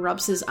waking up. He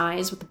rubs his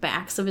eyes with the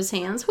backs of his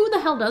hands. Who the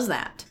hell does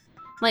that?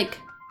 Like.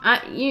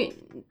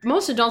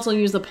 Most adults will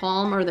use the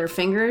palm or their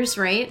fingers,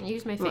 right? I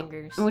use my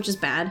fingers. Which is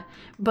bad.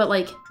 But,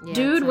 like,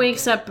 dude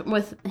wakes up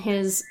with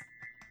his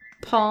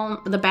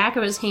palm, the back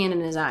of his hand in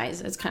his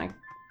eyes. It's kind of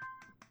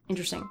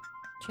interesting. I'm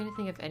trying to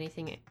think of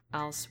anything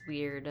else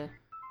weird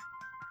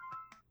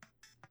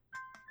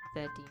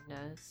that Dean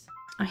does.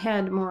 I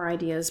had more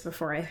ideas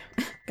before I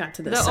got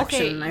to this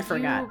section, and I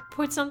forgot. You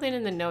put something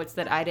in the notes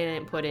that I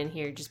didn't put in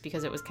here just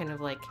because it was kind of,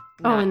 like,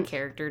 not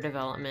character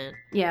development.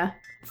 Yeah.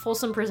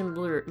 Folsom Prison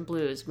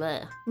Blues.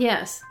 Bleh.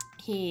 Yes.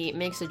 He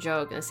makes a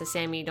joke and says,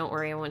 Sammy, don't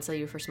worry, I won't sell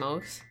you for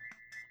smokes.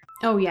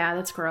 Oh, yeah,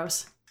 that's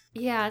gross.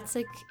 Yeah, it's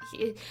like...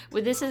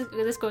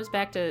 This goes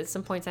back to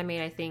some points I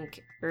made, I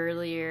think,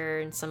 earlier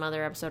in some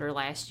other episode or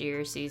last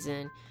year's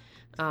season.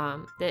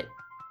 That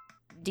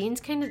Dean's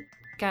kind of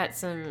got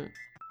some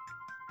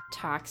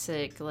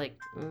toxic, like...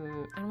 I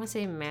don't want to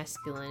say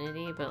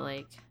masculinity, but,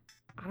 like...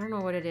 I don't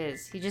know what it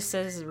is. He just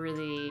says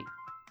really...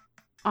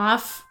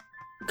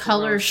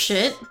 Off-color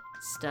shit?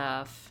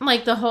 Stuff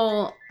like the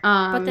whole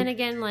but then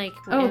again, like,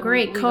 oh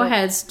great,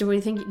 co-heads, do you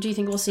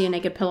think we'll see a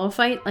naked pillow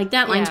fight? Like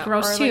that line's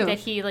gross or too. Like that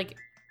he like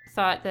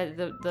thought that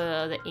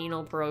the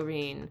anal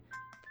probing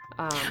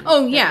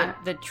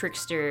the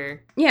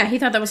trickster, he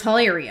thought that was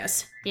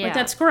hilarious. Like,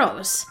 that's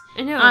gross.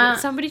 I know.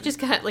 Somebody just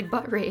got like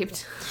butt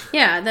raped.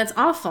 Yeah, that's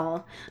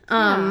awful.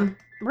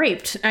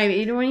 Raped.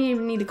 You don't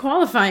even need to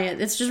qualify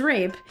it. It's just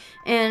rape.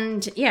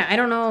 And yeah, I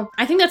don't know.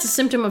 I think that's a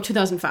symptom of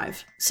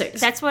 2005-6.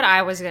 That's what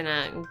I was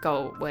gonna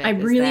go with. I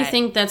really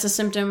think that's a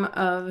symptom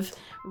of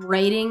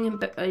writing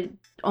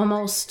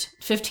almost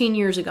 15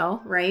 years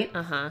ago, right?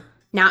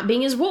 Not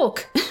being as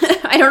woke.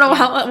 I don't know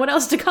what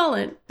else to call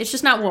it. It's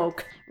just not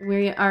woke.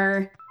 We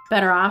are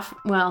better off.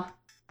 Well,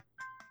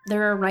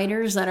 there are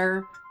writers that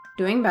are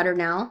doing better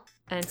now.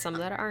 And some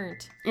that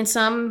aren't. And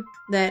some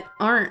that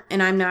aren't,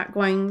 and I'm not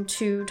going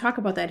to talk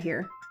about that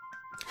here.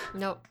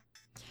 Nope.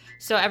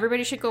 So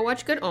everybody should go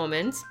watch Good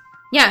Omens.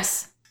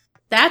 Yes.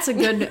 That's a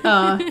good,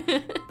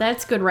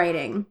 that's good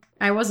writing.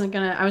 I was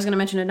gonna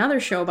mention another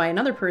show by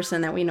another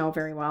person that we know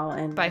very well.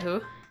 And by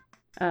who?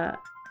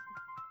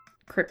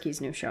 Kripke's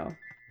new show.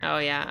 Oh,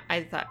 yeah.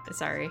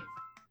 Sorry.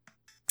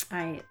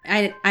 I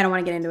don't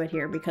want to get into it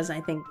here because I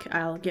think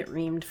I'll get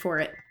reamed for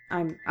it.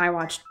 I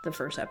watched the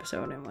first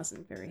episode and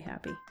wasn't very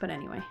happy. But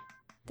anyway.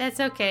 That's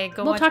okay.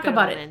 We'll talk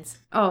about it.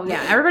 Oh,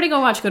 yeah. Everybody go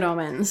watch Good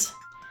Omens.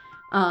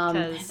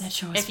 That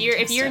show is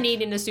if you're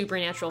needing a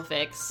supernatural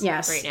fix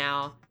right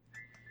now.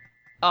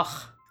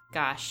 Oh,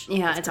 gosh.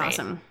 Yeah, it's great.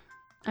 Awesome.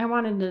 I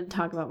wanted to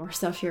talk about more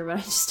stuff here, but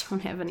I just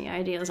don't have any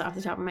ideas off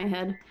the top of my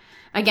head.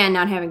 Again,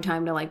 not having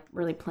time to like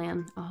really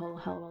plan a whole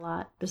hell of a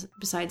lot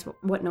besides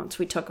what notes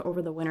we took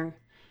over the winter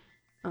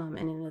and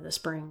into the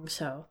spring.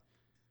 So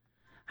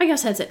I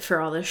guess that's it for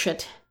all this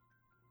shit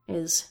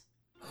is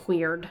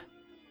weird.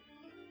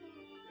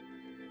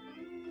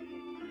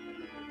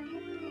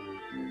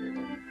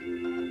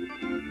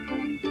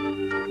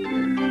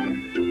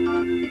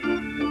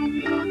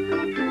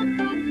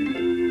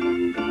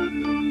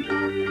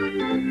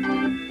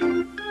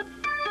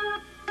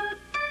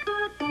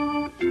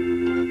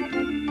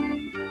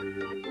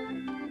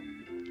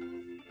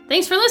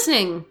 Thanks for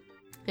listening.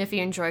 If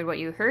you enjoyed what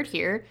you heard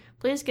here,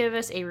 please give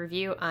us a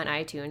review on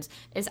iTunes.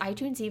 Is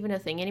iTunes even a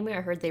thing anymore?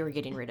 I heard they were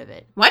getting rid of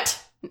it.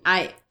 What?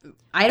 I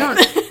don't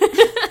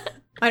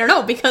I don't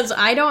know because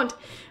I don't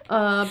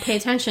pay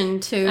attention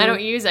to I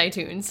don't use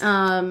iTunes.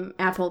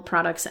 Apple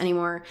products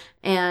anymore,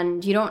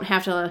 and you don't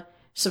have to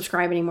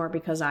subscribe anymore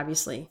because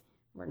obviously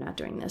we're not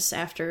doing this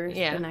after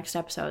the next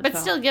episode. But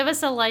still give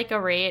us a like, a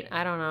rate.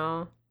 I don't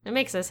know. It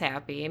makes us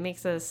happy. It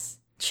makes us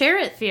share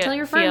it. Tell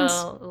your friends.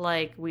 Feel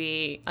like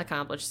we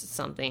accomplished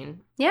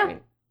something. Yeah.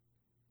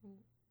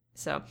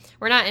 So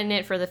we're not in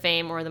it for the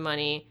fame or the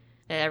money.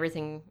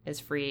 Everything is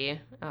free.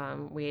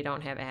 We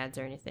don't have ads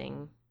or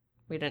anything.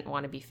 We didn't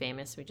want to be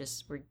famous.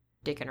 We're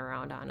dicking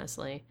around,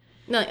 honestly.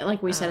 No,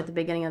 like we said at the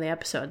beginning of the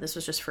episode, this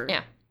was just for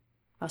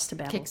us to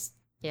babble.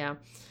 Yeah.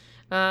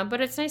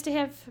 But it's nice to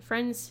have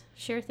friends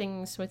share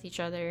things with each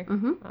other.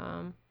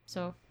 Mm-hmm.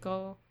 So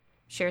go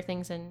share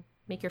things and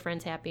make your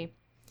friends happy.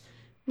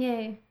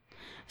 Yay.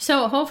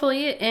 So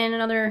hopefully in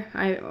another,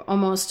 I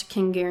almost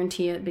can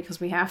guarantee it because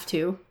we have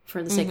to,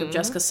 for the sake of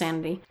Jessica's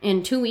sanity.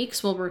 In 2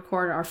 weeks, we'll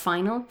record our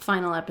final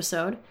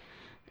episode.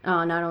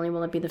 Not only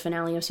will it be the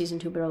finale of season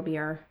 2, but it'll be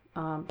our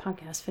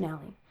podcast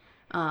finale.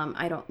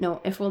 I don't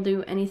know if we'll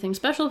do anything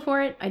special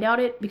for it. I doubt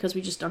it because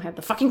we just don't have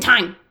the fucking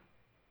time.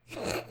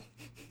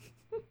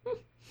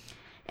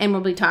 And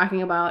we'll be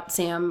talking about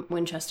Sam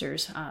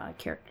Winchester's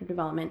character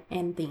development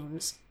and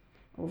themes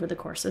over the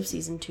course of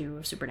season 2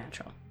 of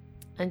Supernatural.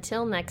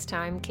 Until next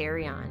time,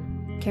 carry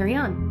on. Carry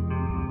on.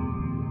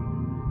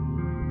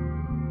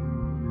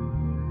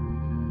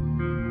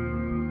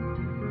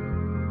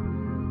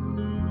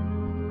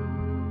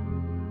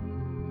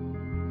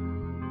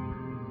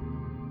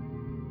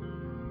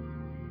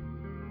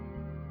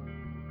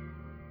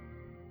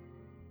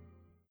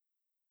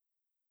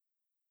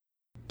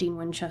 Dean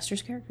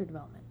Winchester's character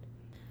development.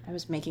 I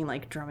was making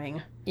like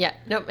drumming. Yeah,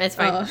 nope, it's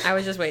fine. I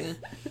was just waiting.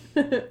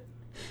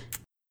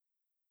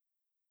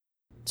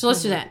 So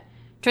let's do that.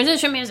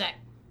 Transition music.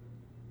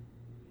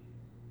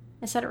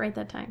 I said it right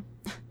that time.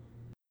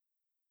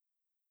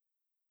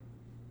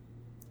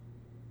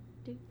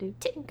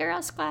 Tin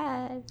Girl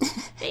Squad.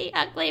 The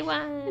ugly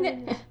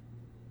one.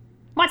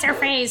 What's her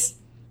face?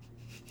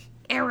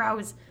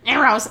 Arrows.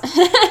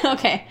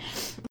 Okay.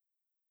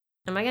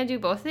 Am I gonna do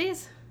both of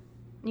these?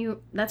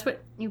 That's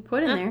what you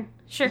put in there.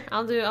 Sure,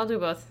 I'll do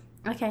both.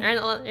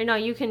 Okay. No,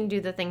 you can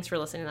do the things for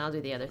listening and I'll do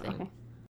the other thing. Okay.